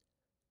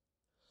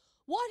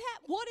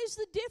 What is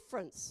the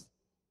difference?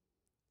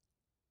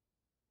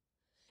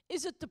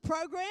 Is it the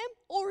program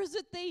or is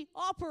it the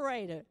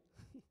operator?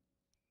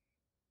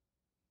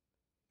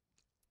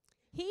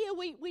 Here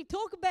we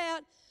talk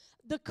about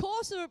the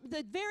course of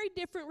the very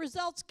different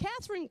results.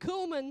 Catherine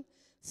Kuhlman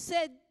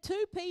said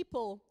two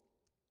people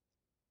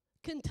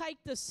can take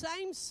the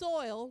same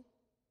soil.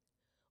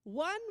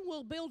 One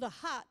will build a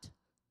hut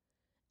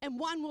and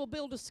one will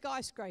build a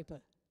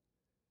skyscraper.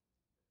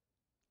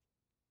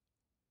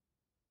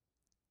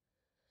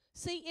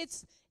 See,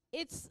 it's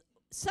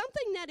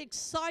something that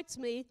excites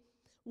me.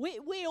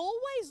 We're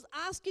always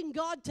asking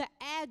God to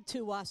add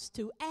to us,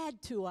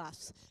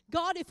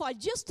 God, if I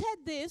just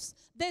had this,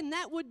 then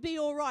that would be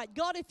all right.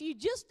 God, if you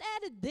just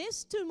added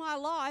this to my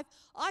life,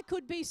 I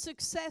could be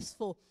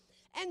successful.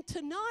 And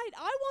tonight,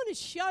 I want to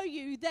show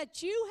you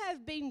that you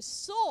have been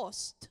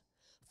sourced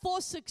for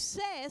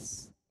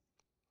success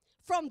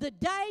from the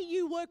day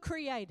you were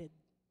created.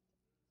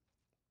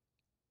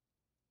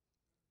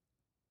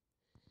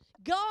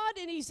 God,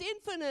 in His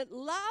infinite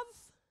love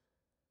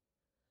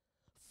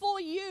for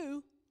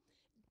you,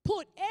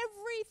 put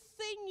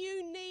everything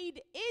you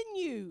need in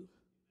you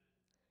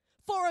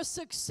for a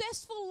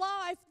successful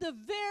life the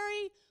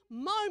very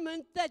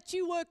moment that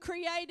you were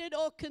created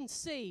or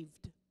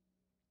conceived.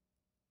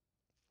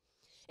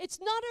 It's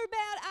not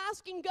about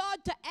asking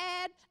God to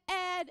add.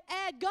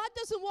 God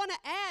doesn't want to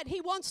add.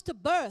 He wants to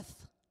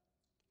birth.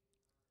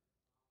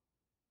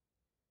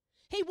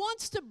 He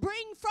wants to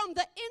bring from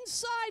the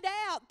inside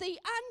out the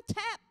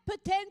untapped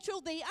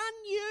potential, the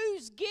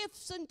unused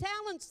gifts and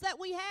talents that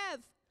we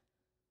have.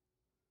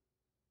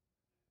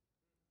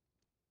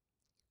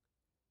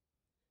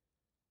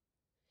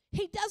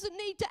 He doesn't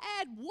need to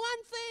add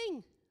one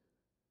thing.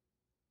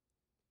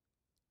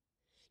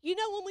 You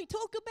know, when we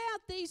talk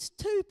about these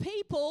two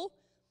people,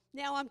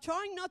 now I'm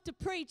trying not to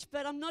preach,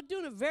 but I'm not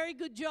doing a very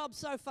good job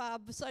so far,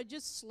 so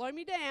just slow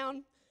me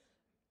down.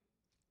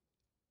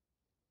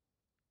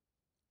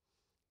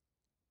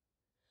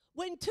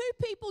 When two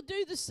people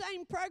do the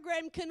same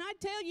program, can I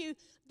tell you,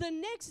 the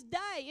next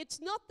day, it's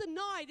not the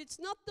night, it's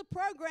not the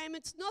program,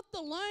 it's not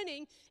the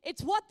learning,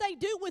 it's what they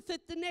do with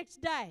it the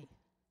next day.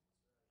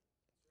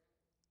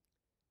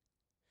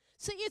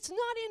 See, it's not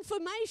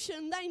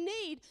information they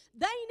need.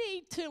 They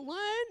need to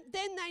learn,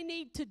 then they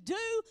need to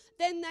do,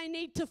 then they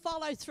need to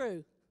follow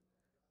through.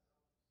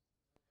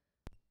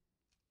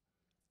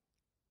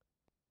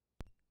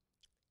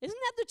 Isn't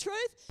that the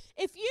truth?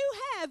 If you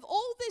have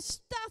all this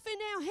stuff in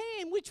our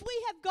hand, which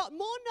we have got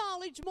more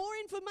knowledge, more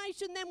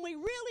information than we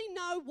really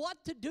know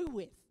what to do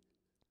with.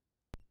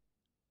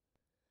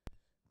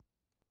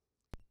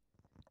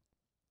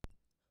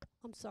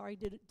 I'm sorry,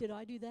 did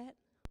I do that?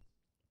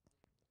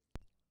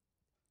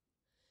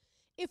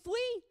 If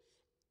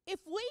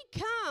we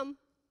come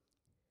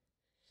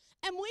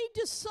and we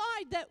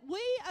decide that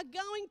we are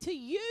going to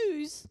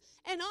use,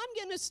 and I'm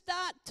going to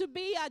start to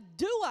be a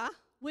doer,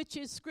 which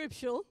is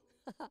scriptural,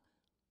 and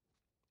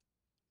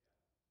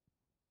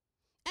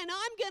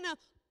I'm going to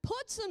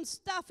put some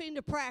stuff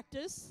into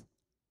practice,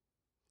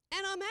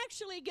 and I'm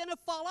actually going to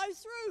follow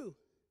through.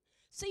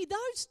 See,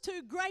 those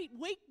two great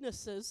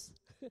weaknesses,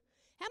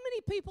 how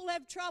many people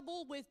have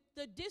trouble with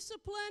the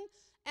discipline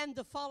and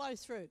the follow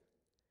through?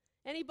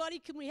 Anybody,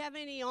 can we have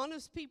any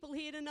honest people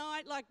here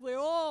tonight? Like we're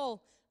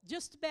all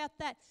just about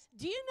that.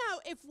 Do you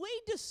know, if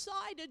we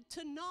decided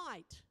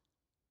tonight,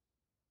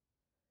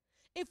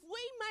 if we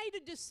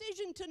made a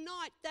decision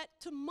tonight that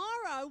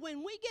tomorrow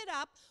when we get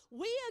up,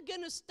 we are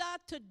going to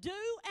start to do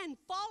and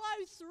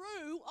follow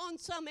through on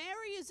some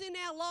areas in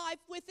our life,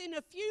 within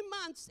a few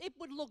months, it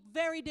would look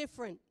very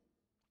different.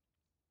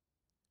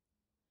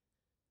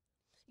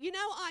 You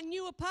know, I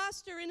knew a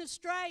pastor in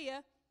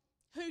Australia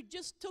who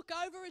just took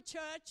over a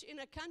church in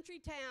a country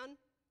town,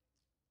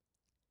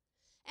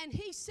 and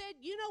he said,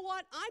 you know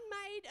what, I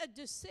made a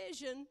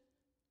decision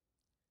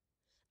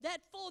that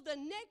for the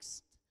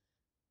next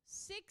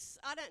 6,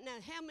 I don't know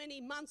how many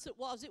months it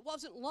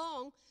wasn't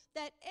long,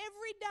 that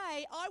every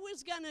day I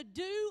was going to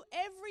do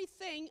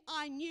everything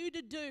I knew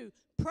to do.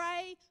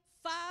 Pray,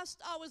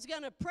 fast, I was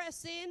going to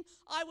press in,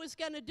 I was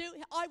going to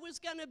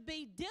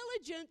be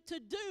diligent to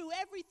do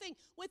everything.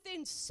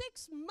 Within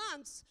 6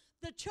 months,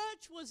 the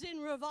church was in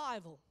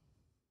revival.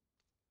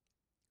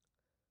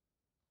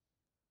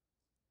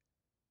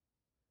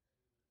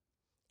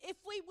 If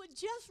we would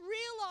just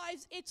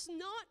realize it's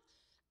not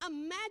a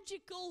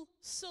magical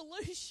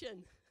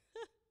solution.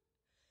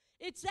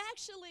 It's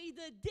actually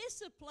the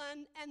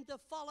discipline and the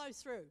follow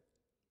through.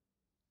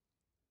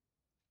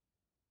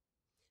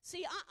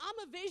 See,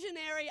 I'm a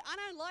visionary. I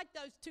don't like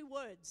those two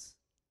words.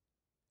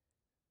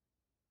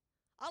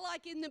 I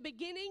like in the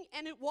beginning,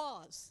 and it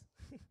was.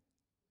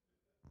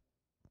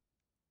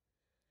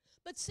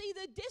 But see,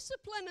 the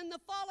discipline and the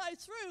follow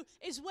through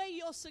is where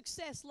your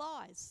success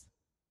lies.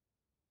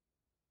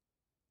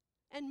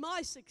 And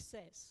my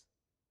success.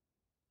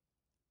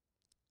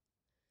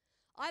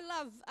 I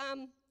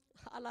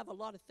love a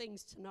lot of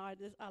things tonight.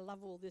 I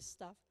love all this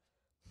stuff.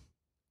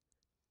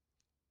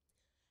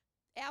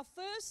 Our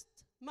first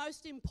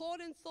most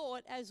important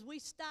thought as we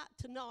start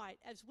tonight,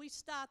 as we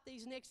start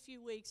these next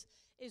few weeks,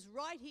 is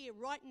right here,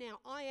 right now,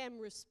 I am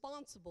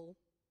responsible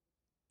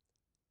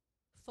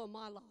for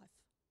my life.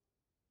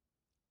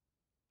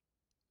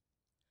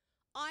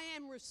 I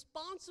am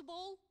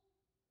responsible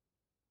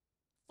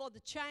for the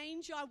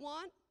change I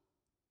want.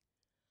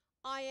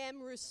 I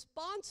am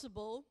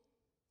responsible,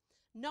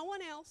 no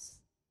one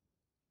else,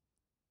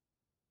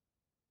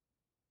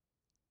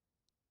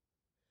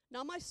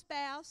 not my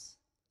spouse,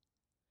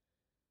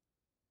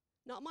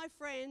 not my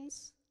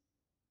friends,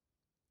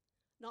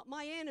 not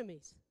my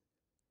enemies.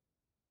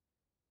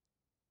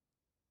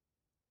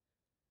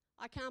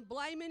 I can't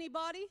blame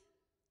anybody.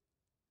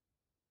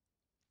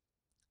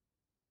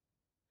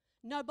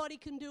 Nobody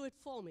can do it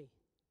for me.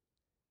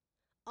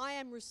 I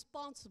am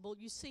responsible.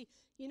 You see,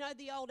 you know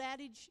the old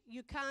adage,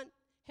 you can't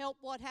help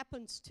what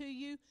happens to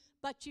you,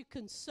 but you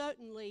can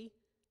certainly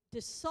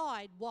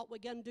decide what we're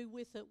going to do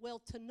with it. Well,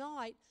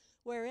 tonight,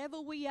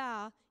 wherever we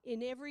are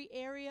in every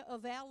area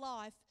of our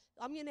life,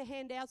 I'm going to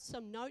hand out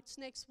some notes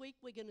next week.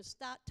 We're going to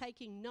start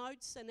taking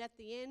notes, and at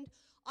the end,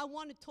 I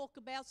want to talk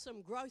about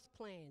some growth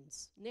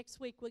plans. Next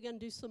week, we're going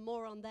to do some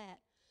more on that.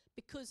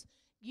 Because,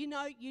 you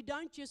know, you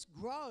don't just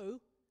grow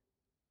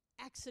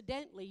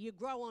accidentally, you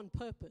grow on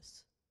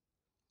purpose.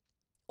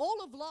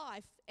 All of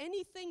life,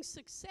 anything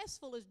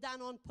successful is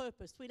done on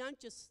purpose. We don't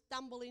just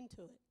stumble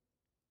into it.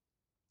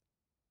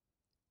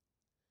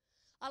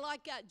 I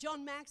like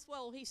John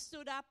Maxwell. He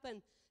stood up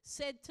and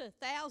said to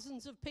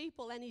thousands of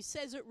people, and he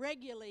says it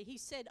regularly, he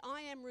said,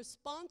 I am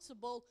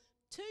responsible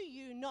to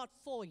you, not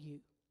for you.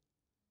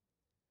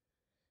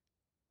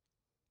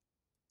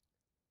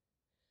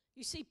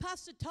 You see,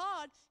 Pastor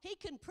Todd, he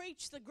can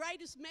preach the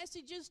greatest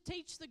messages,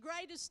 teach the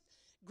greatest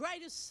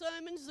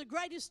sermons, the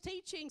greatest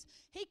teachings.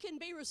 He can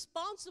be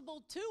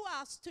responsible to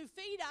us to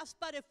feed us,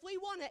 but if we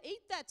want to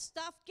eat that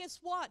stuff, guess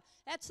what?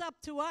 That's up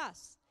to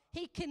us.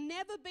 He can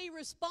never be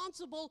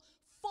responsible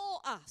for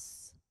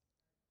us.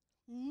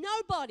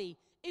 Nobody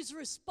is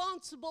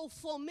responsible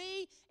for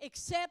me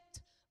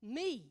except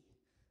me.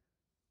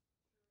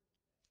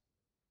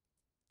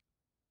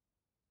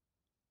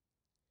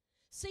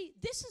 See,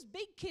 this is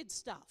big kid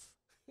stuff.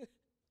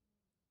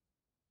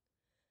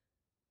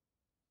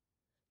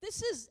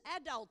 This is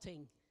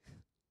adulting.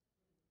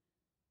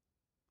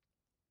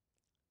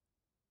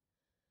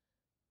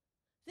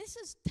 This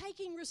is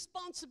taking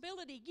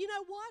responsibility. You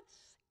know what?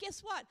 Guess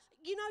what?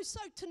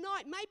 So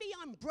tonight, maybe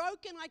I'm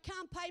broke and I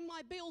can't pay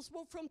my bills.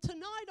 Well, from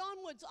tonight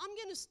onwards, I'm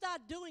going to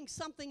start doing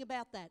something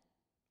about that.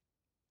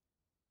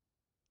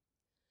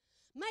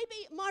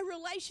 Maybe my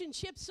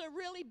relationships are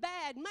really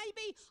bad.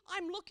 Maybe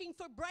I'm looking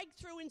for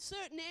breakthrough in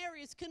certain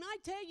areas. Can I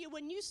tell you,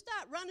 when you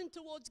start running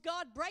towards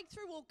God,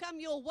 breakthrough will come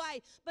your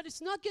way. But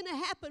it's not going to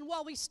happen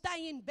while we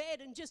stay in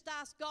bed and just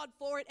ask God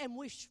for it and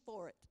wish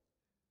for it.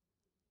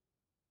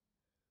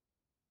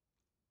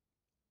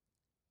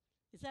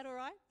 Is that all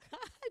right?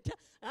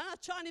 I'm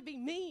not trying to be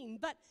mean,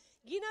 but,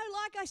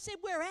 like I said,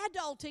 we're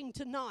adulting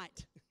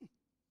tonight.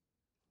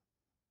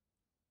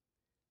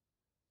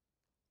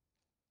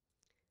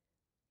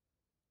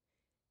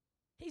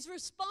 He's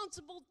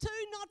responsible to,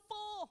 not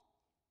for.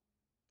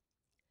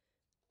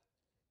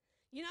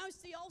 It's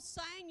the old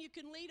saying, you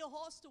can lead a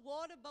horse to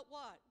water, but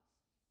what?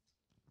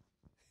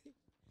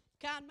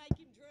 Can't make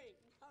him drink.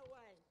 No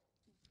way.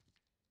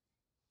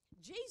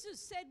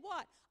 Jesus said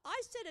what? I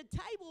set a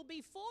table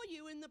before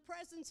you in the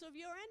presence of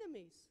your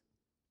enemies.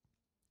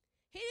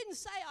 He didn't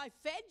say I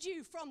fed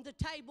you from the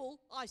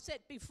table I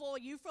set before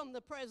you from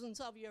the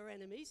presence of your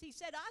enemies. He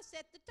said I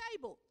set the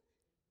table.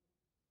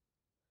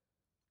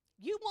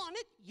 You want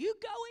it, you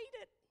go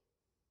eat it.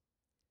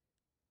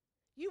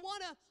 You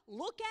want to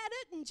look at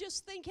it and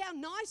just think how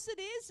nice it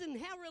is and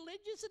how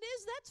religious it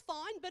is, that's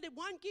fine, but it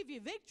won't give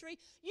you victory.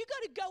 You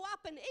got to go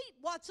up and eat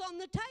what's on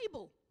the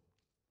table.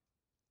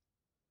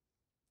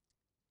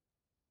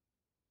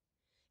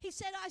 He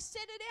said, I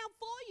set it out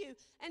for you.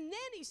 And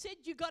then he said,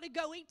 you got to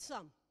go eat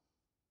some.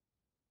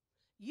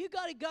 You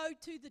got to go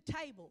to the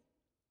table.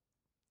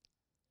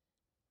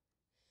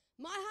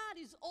 My heart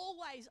is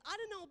always, I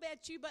don't know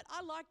about you, but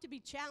I like to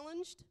be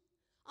challenged.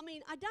 I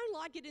mean, I don't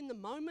like it in the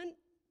moment.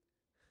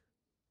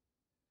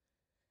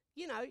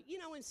 You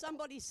know when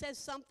somebody says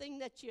something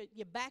that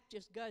your back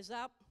just goes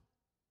up.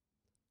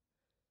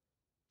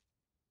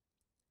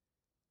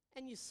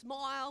 And you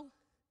smile.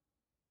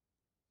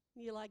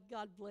 And you're like,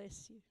 God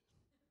bless you.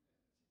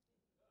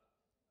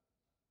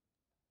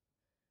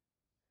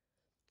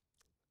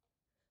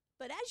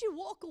 But as you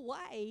walk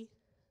away,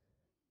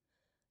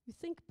 you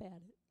think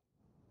about it.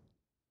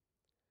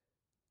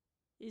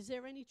 Is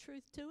there any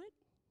truth to it?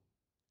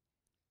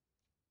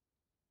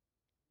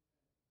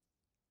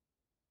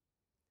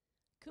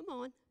 Come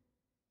on.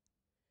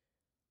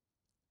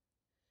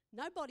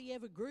 Nobody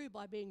ever grew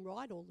by being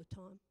right all the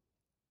time.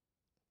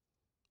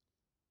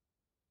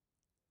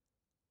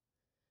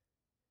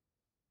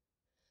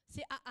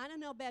 See, I don't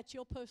know about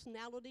your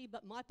personality,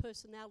 but my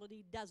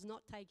personality does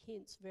not take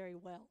hints very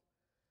well.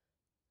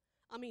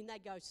 I mean, they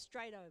go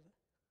straight over.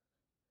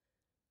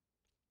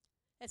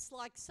 It's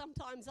like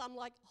sometimes I'm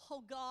like,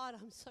 oh God,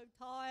 I'm so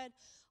tired.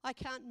 I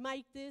can't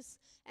make this.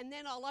 And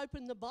then I'll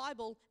open the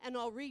Bible and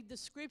I'll read the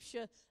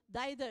scripture.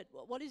 They that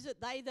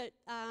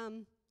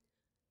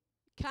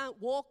can't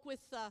walk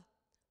with the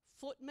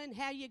footmen,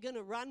 how you going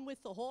to run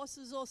with the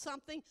horses or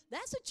something?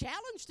 That's a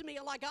challenge to me.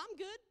 I'm like, I'm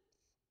good.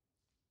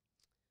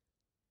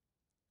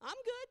 I'm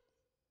good.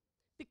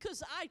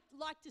 Because I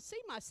like to see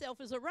myself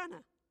as a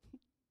runner.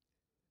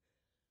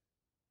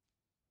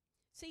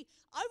 See,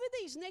 over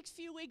these next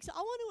few weeks, I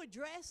want to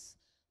address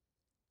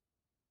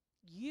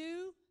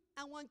you.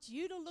 I want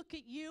you to look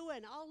at you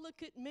and I'll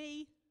look at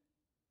me.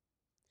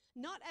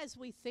 Not as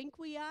we think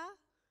we are.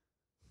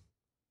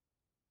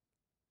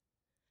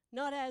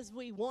 Not as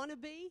we want to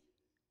be.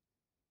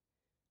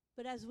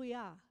 But as we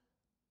are.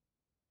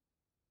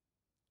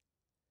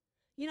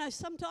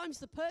 Sometimes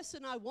the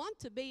person I want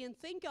to be and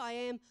think I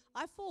am,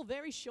 I fall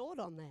very short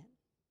on that.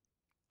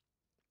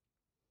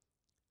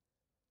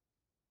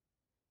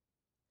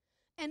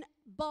 And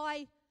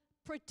by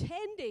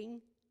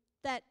pretending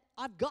that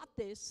I've got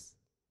this,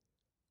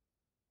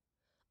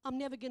 I'm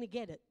never going to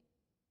get it.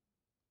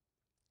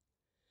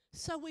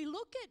 So we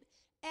look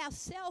at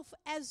ourselves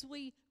as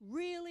we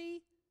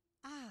really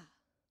are.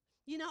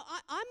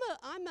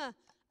 I'm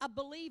a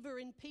believer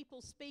in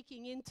people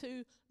speaking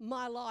into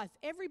my life.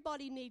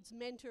 Everybody needs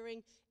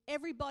mentoring.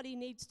 Everybody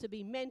needs to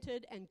be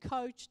mentored and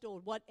coached,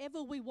 or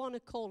whatever we want to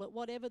call it,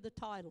 whatever the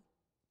title.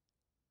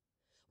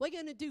 We're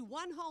going to do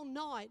one whole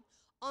night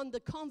on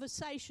the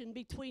conversation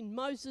between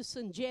Moses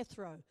and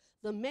Jethro,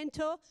 the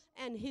mentor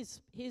and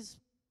his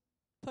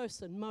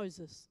person,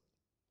 Moses.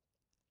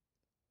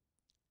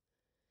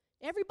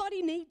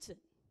 Everybody needs it.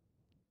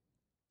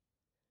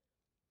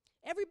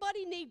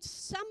 Everybody needs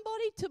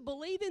somebody to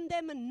believe in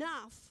them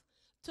enough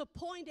to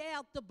point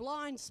out the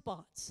blind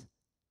spots.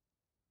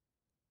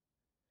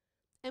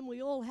 And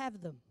we all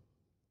have them.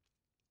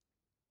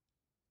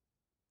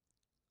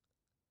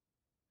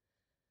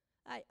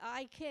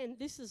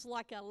 This is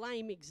like a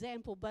lame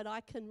example, but I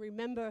can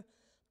remember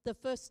the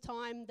first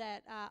time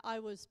that I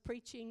was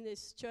preaching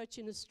this church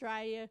in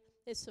Australia.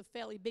 It's a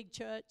fairly big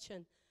church,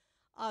 and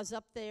I was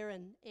up there,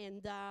 and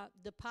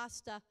the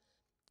pastor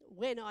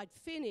when I'd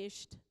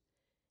finished,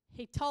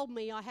 he told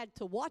me I had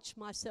to watch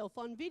myself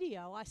on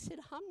video. I said,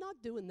 I'm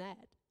not doing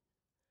that.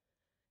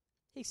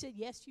 He said,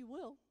 yes, you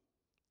will.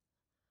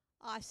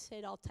 I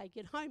said, I'll take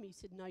it home. He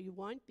said, no, you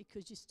won't,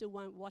 because you still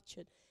won't watch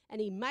it.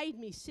 And he made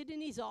me sit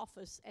in his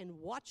office and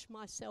watch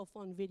myself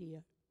on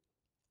video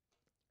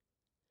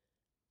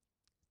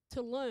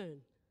to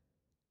learn.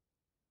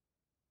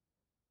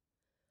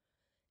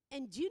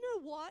 And do you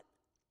know what?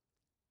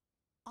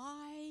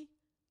 I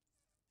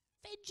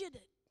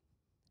fidgeted.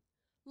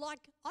 Like,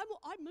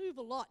 I move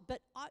a lot, but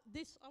I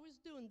was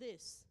doing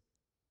this.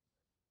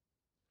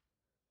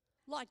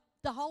 Like,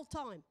 the whole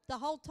time.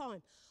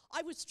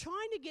 I was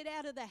trying to get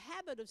out of the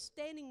habit of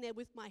standing there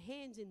with my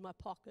hands in my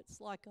pockets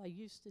like I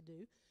used to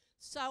do.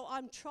 So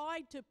I'm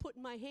trying to put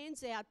my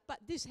hands out, but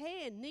this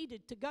hand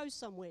needed to go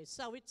somewhere.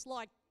 So it's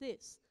like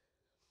this.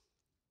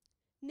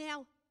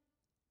 Now,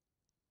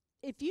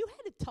 if you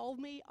had told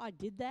me I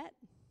did that,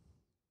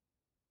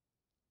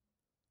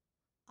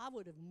 I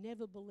would have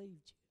never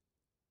believed you.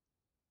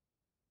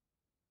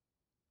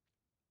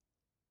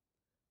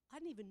 I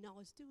didn't even know I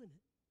was doing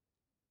it.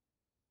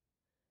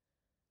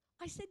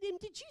 I said to him,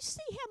 did you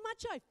see how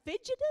much I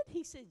fidgeted?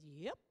 He said,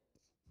 yep.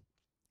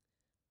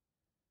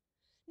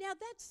 Now,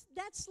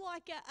 that's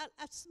like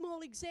a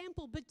small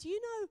example, but do you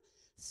know,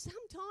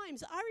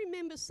 sometimes I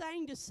remember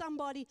saying to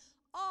somebody,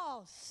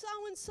 oh,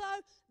 so-and-so,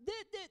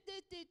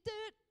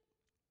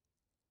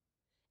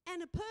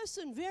 and a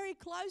person very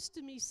close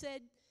to me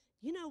said,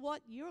 you know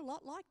what, you're a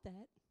lot like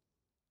that.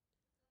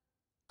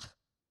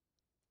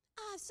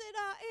 I said,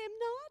 I am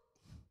not.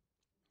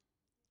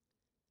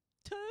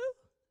 Too?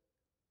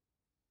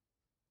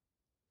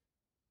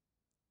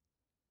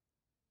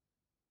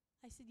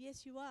 I said,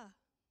 yes, you are.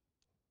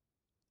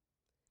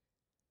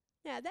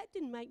 Now, that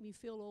didn't make me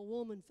feel all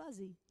warm and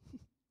fuzzy,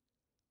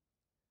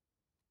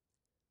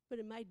 but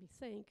it made me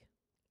think,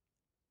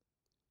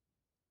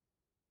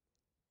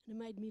 and it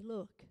made me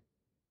look,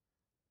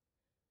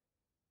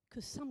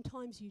 because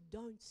sometimes you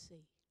don't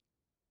see,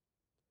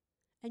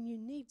 and you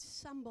need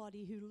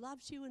somebody who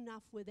loves you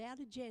enough without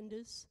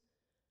agendas,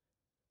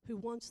 who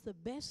wants the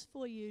best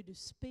for you to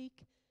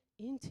speak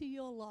into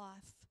your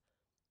life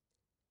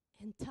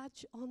and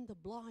touch on the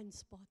blind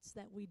spots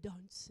that we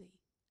don't see.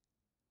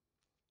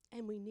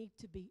 And we need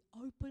to be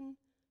open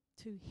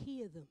to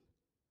hear them.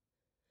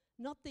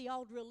 Not the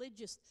old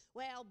religious,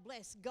 well,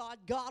 bless God,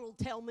 God will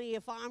tell me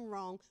if I'm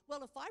wrong.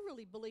 Well, if I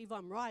really believe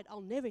I'm right, I'll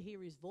never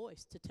hear his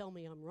voice to tell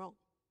me I'm wrong.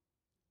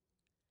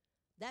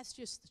 That's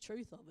just the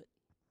truth of it.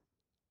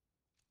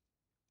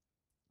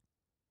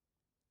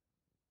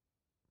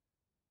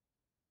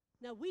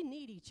 Now, we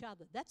need each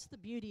other. That's the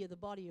beauty of the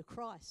body of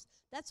Christ.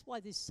 That's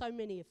why there's so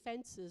many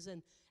offenses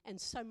and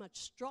so much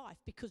strife,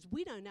 because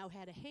we don't know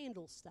how to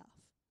handle stuff.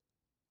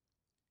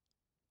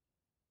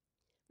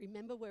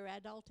 Remember, we're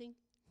adulting.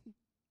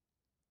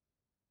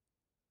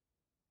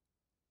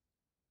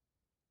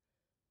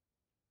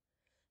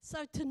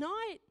 So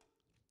tonight,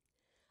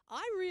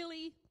 I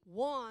really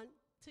want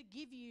to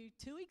give you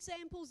 2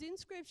 examples in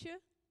Scripture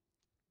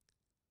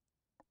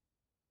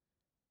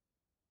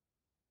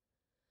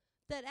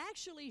that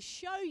actually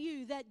show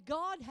you that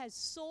God has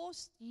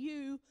sourced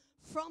you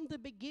from the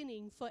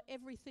beginning for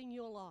everything in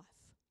your life.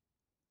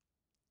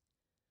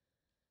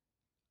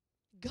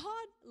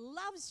 God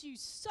loves you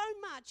so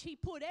much, he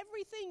put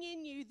everything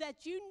in you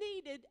that you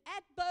needed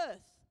at birth.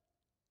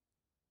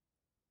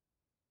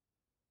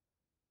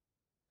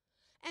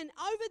 And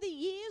over the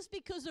years,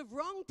 because of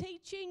wrong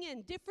teaching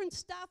and different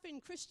stuff in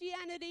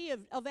Christianity,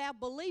 of our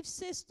belief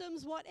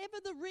systems, whatever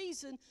the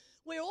reason,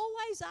 we're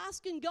always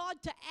asking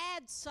God to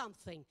add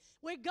something,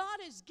 where God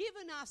has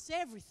given us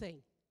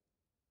everything.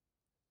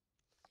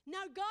 No,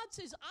 God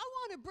says, I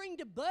want to bring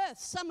to birth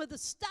some of the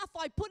stuff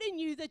I put in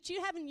you that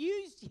you haven't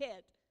used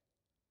yet.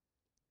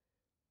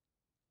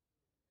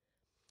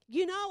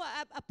 You know,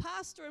 a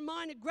pastor of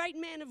mine, a great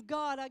man of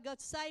God, I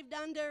got saved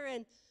under,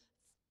 and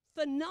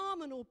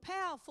phenomenal,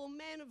 powerful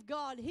man of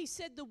God. He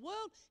said,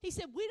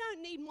 we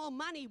don't need more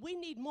money, we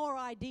need more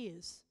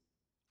ideas.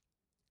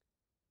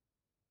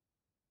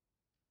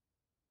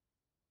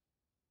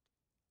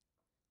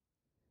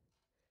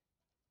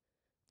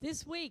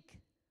 This week,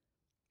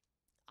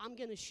 I'm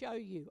going to show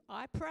you,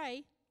 I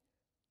pray,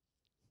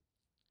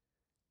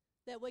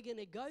 that we're going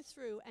to go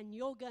through and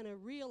you're going to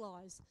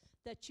realize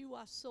that you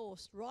are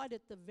sourced right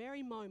at the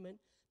very moment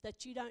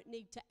that you don't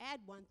need to add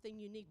one thing,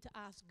 you need to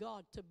ask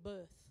God to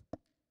birth.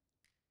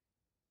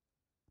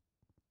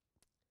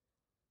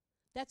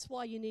 That's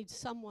why you need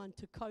someone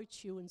to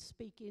coach you and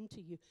speak into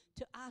you,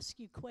 to ask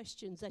you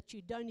questions that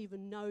you don't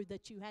even know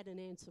that you had an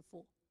answer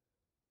for.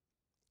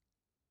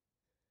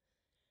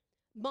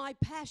 My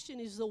passion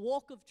is the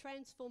walk of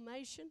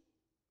transformation.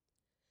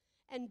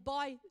 And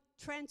by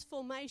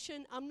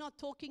transformation, I'm not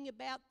talking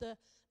about the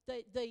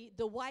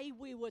way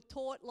we were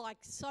taught like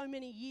so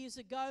many years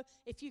ago.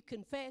 If you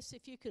confess,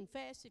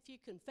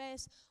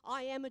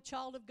 I am a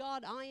child of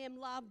God, I am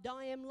loved.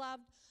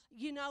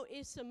 You know,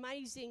 it's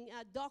amazing.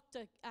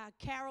 Dr.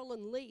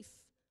 Carolyn Leaf,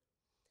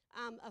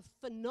 a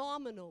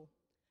phenomenal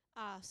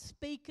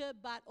speaker,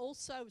 but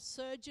also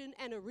surgeon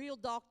and a real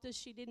doctor.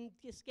 She didn't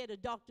just get a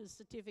doctor's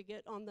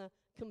certificate on the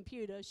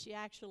computer. She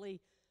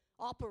actually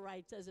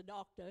operates as a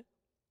doctor.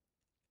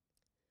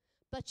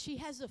 But she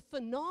has a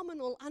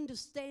phenomenal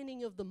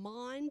understanding of the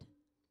mind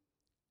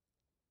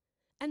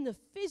and the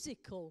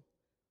physical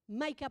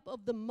makeup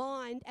of the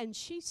mind. And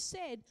she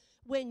said,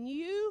 when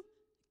you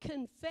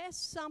confess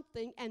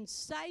something and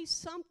say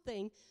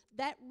something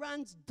that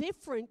runs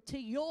different to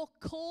your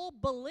core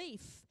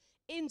belief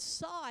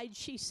inside,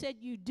 she said,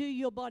 you do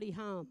your body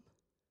harm.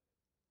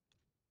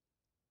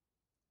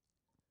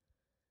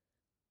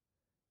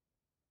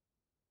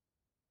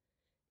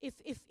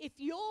 If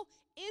your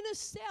inner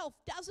self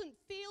doesn't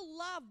feel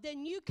loved,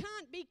 then you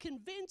can't be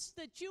convinced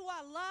that you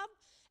are loved.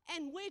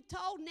 And we're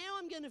told, now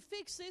I'm going to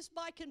fix this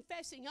by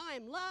confessing, I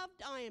am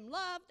loved, I am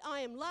loved, I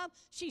am loved.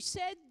 She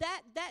said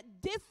that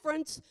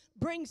difference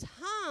brings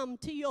harm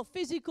to your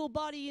physical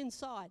body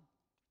inside.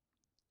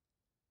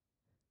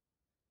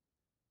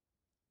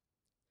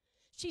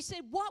 She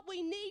said, what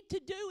we need to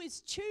do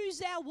is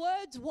choose our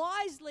words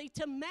wisely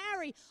to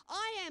marry.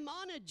 I am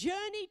on a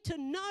journey to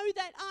know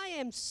that I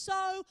am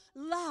so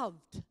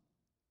loved,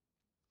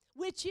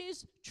 which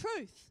is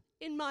truth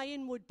in my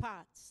inward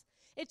parts.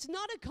 It's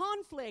not a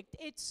conflict,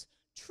 it's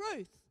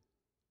truth.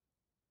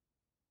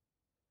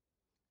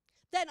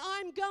 That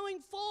I'm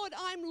going forward,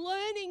 I'm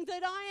learning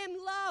that I am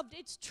loved.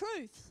 It's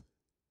truth.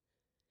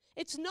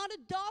 It's not a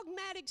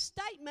dogmatic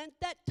statement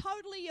that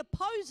totally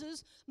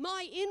opposes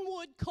my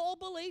inward core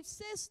belief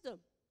system.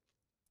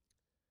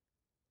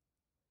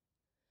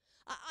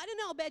 I don't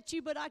know about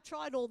you, but I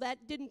tried all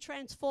that. Didn't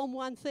transform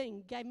one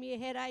thing. Gave me a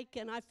headache,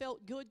 and I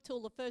felt good till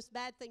the first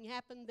bad thing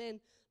happened. Then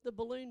the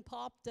balloon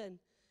popped, and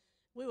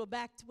we were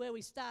back to where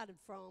we started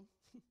from.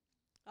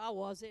 I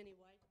was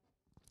anyway.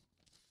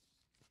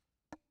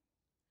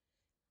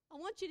 I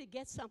want you to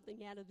get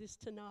something out of this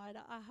tonight.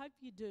 I hope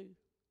you do.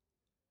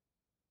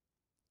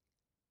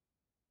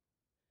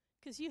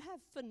 Because you have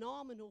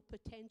phenomenal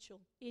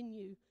potential in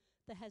you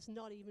that has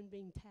not even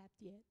been tapped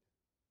yet.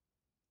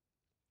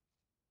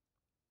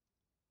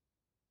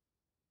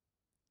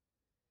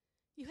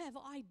 You have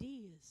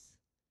ideas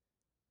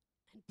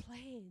and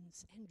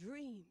plans and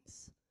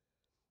dreams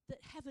that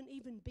haven't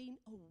even been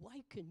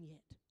awakened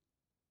yet.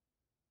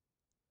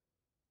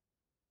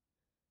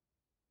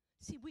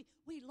 See,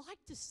 we like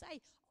to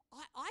say,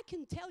 I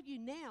can tell you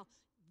now,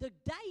 the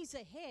days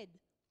ahead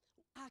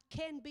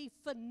can be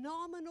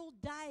phenomenal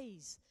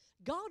days.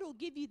 God will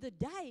give you the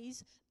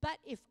days, but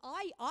if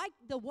I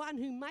the one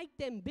who make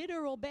them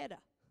bitter or better,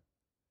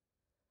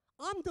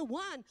 I'm the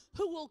one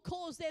who will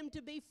cause them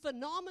to be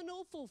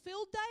phenomenal,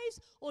 fulfilled days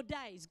or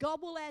days.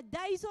 God will add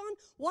days on.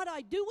 What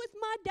I do with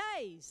my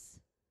days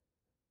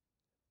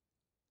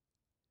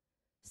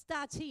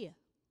starts here.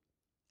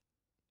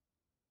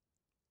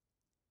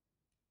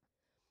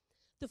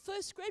 The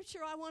first scripture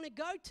I want to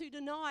go to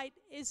tonight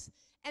is,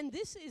 and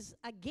this is,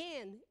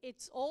 again,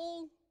 it's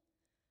all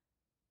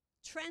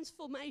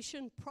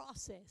transformation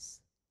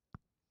process.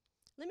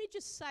 Let me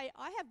just say,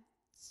 I have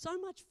so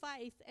much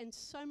faith and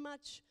so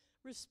much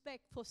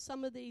respect for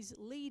some of these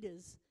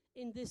leaders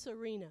in this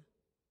arena.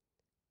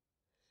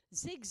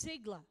 Zig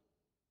Ziglar,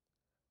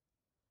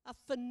 a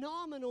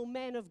phenomenal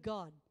man of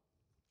God.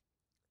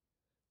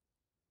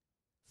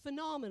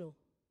 Phenomenal.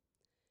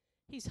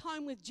 He's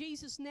home with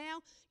Jesus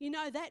now. You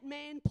know, that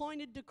man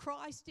pointed to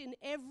Christ in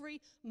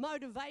every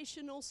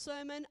motivational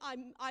sermon.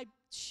 I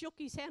shook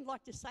his hand,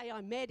 like to say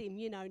I met him,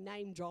 you know,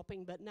 name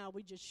dropping, but no,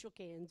 we just shook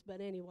hands. But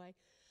anyway,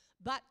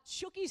 but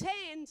shook his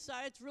hand, so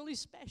it's really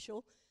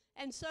special.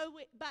 And so,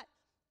 but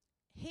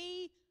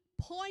he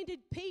pointed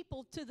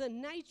people to the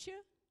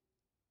nature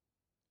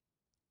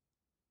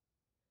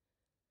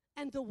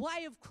and the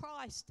way of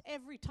Christ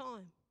every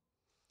time.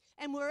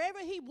 And wherever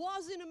he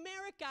was in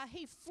America,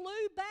 he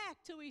flew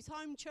back to his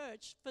home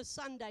church for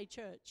Sunday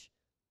church.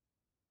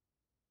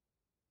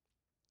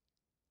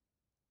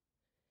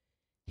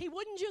 He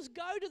wouldn't just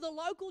go to the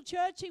local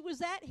church he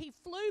was at. He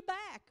flew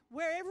back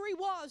wherever he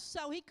was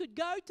so he could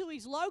go to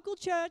his local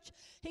church,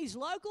 his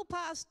local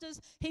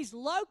pastors, his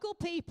local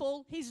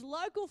people, his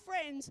local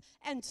friends,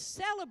 and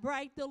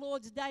celebrate the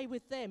Lord's Day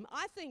with them.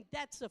 I think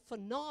that's a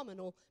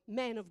phenomenal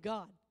man of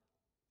God.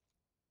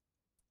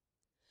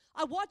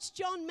 I watched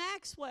John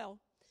Maxwell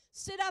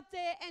sit up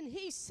there, and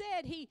he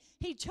said, he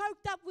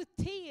choked up with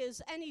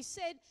tears, and he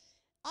said,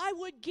 I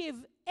would give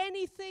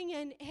anything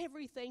and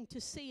everything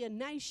to see a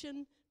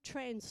nation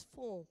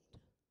transformed.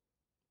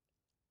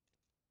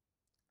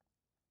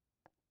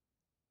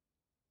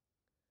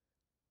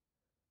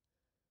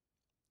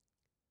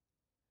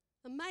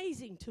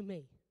 Amazing to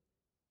me.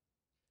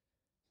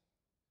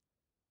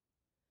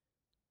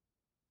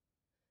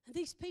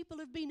 These people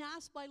have been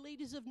asked by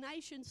leaders of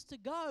nations to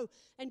go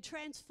and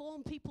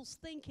transform people's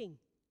thinking.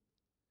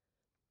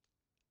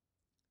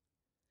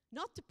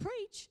 Not to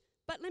preach,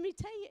 but let me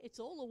tell you, it's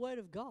all the Word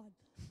of God.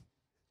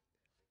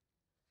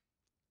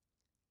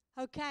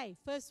 Okay,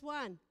 first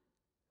one.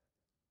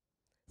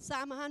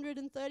 Psalm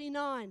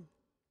 139.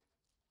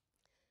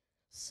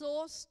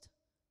 Sourced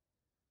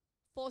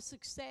for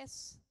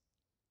success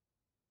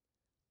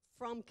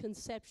from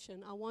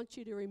conception. I want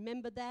you to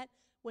remember that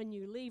when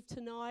you leave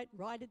tonight.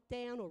 Write it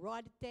down or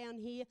write it down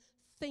here.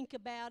 Think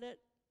about it.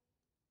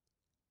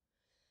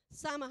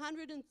 Psalm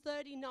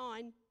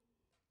 139,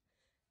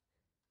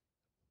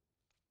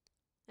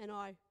 and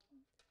I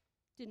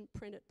didn't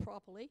print it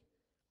properly.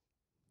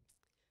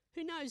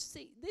 Who knows?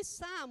 See, this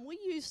psalm, we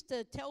used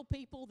to tell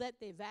people that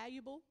they're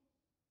valuable,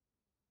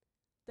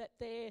 that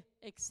they're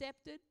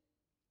accepted.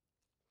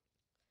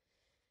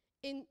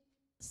 In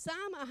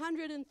Psalm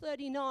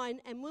 139,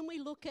 and when we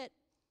look at,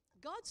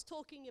 God's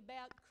talking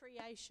about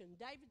creation.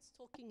 David's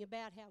talking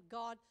about how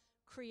God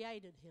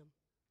created him.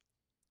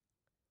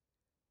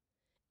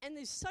 And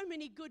there's so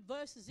many good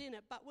verses in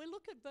it, but we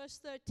look at verse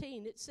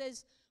 13. It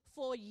says,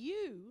 "For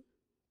you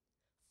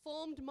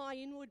formed my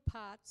inward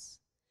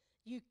parts.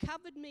 You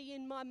covered me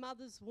in my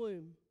mother's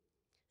womb.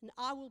 And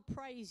I will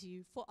praise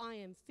you, for I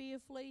am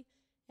fearfully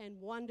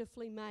and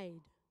wonderfully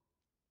made.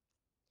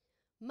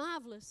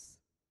 Marvelous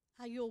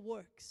are your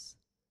works,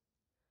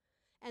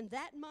 and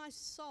that my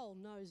soul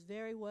knows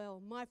very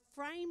well. My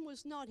frame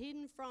was not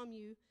hidden from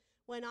you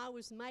when I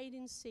was made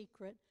in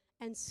secret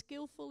and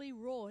skillfully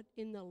wrought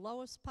in the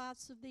lowest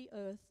parts of the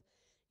earth.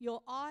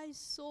 Your eyes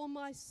saw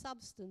my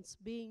substance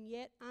being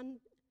yet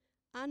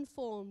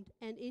unformed,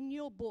 and in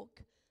your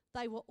book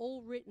they were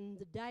all written,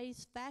 the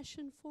days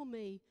fashioned for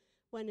me,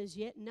 when as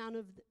yet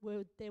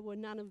there were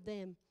none of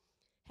them.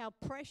 How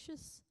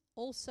precious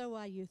also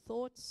are your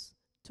thoughts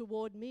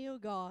toward me, O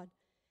God.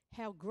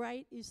 How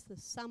great is the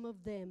sum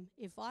of them.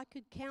 If I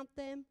could count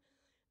them,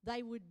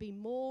 they would be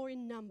more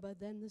in number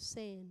than the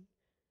sand.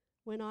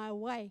 When I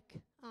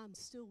awake, I'm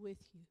still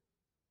with you."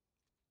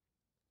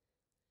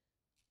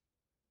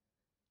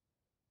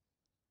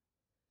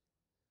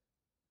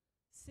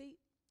 See,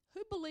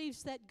 who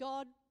believes that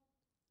God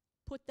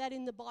put that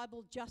in the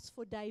Bible just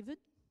for David?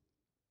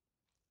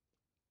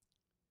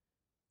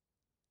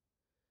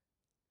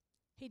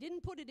 He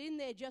didn't put it in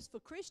there just for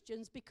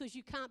Christians, because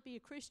you can't be a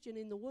Christian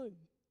in the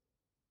womb.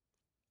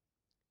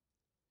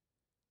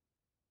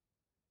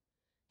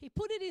 He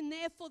put it in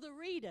there for the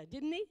reader,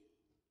 didn't he?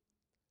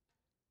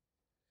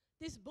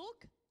 This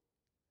book.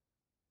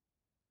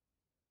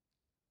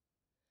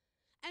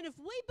 And if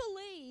we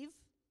believe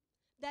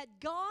that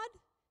God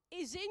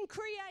is in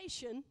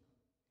creation,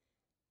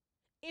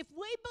 if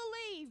we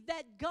believe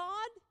that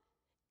God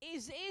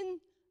is in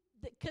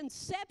the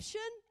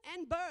conception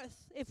and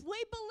birth, if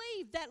we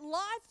believe that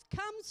life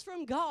comes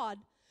from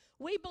God,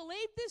 we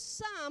believe this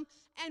psalm,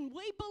 and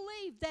we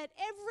believe that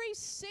every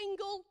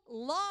single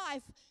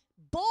life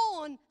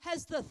born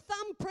has the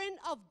thumbprint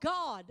of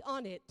God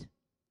on it.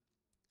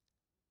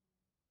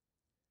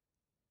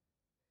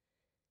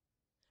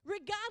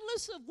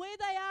 Regardless of where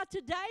they are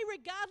today,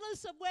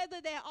 regardless of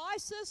whether they're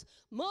ISIS,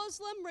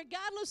 Muslim,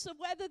 regardless of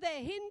whether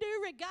they're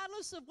Hindu,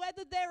 regardless of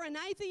whether they're an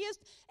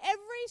atheist,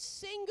 every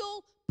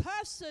single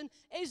person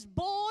is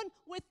born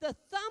with the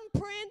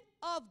thumbprint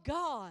of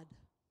God.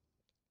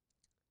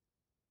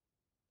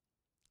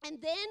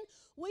 And then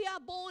we are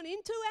born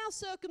into our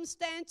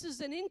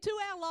circumstances and into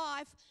our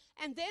life,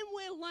 and then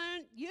we're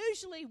learned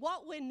usually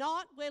what we're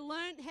not. We're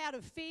learned how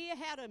to fear,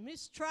 how to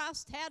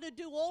mistrust, how to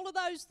do all of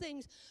those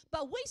things.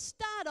 But we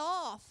start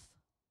off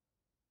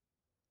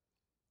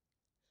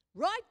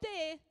right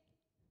there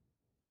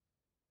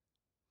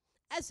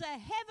as a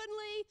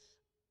heavenly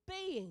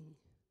being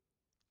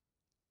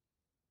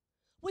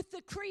with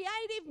the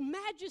creative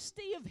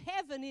majesty of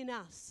heaven in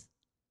us.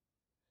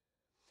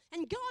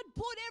 And God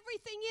put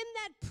everything in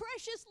that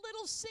precious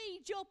little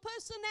seed, your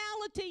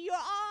personality, your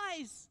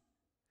eyes.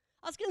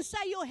 I was going to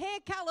say your hair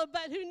color,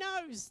 but who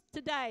knows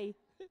today?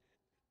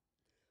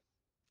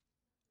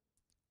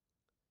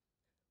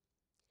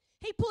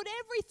 He put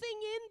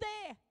everything in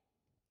there.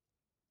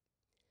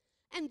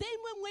 And then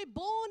when we're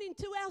born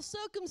into our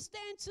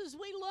circumstances,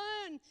 we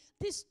learn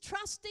this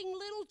trusting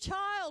little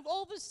child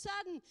all of a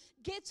sudden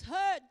gets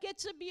hurt,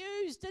 gets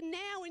abused, and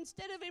now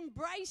instead of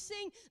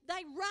embracing,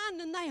 they run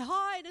and they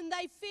hide and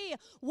they fear.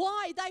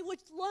 Why? They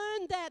would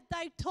learn that,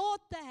 they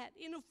taught that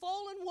in a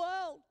fallen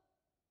world.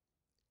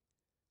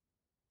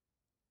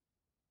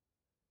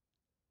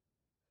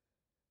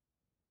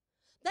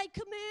 They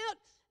come out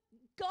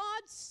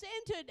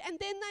God-centered, and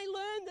then they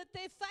learn that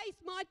their faith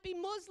might be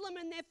Muslim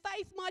and their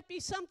faith might be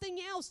something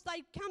else.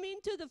 They come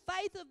into the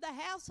faith of the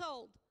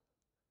household,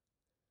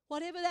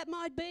 whatever that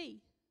might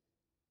be.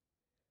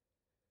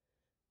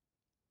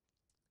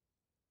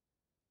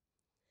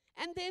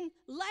 And then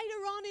later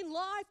on in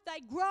life, they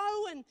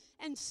grow,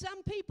 and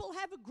some people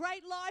have a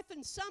great life,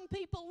 and some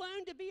people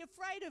learn to be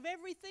afraid of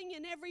everything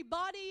and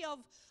everybody, of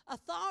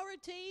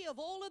authority, of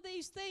all of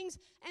these things,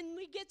 and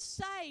we get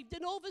saved.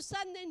 And all of a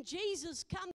sudden, then Jesus comes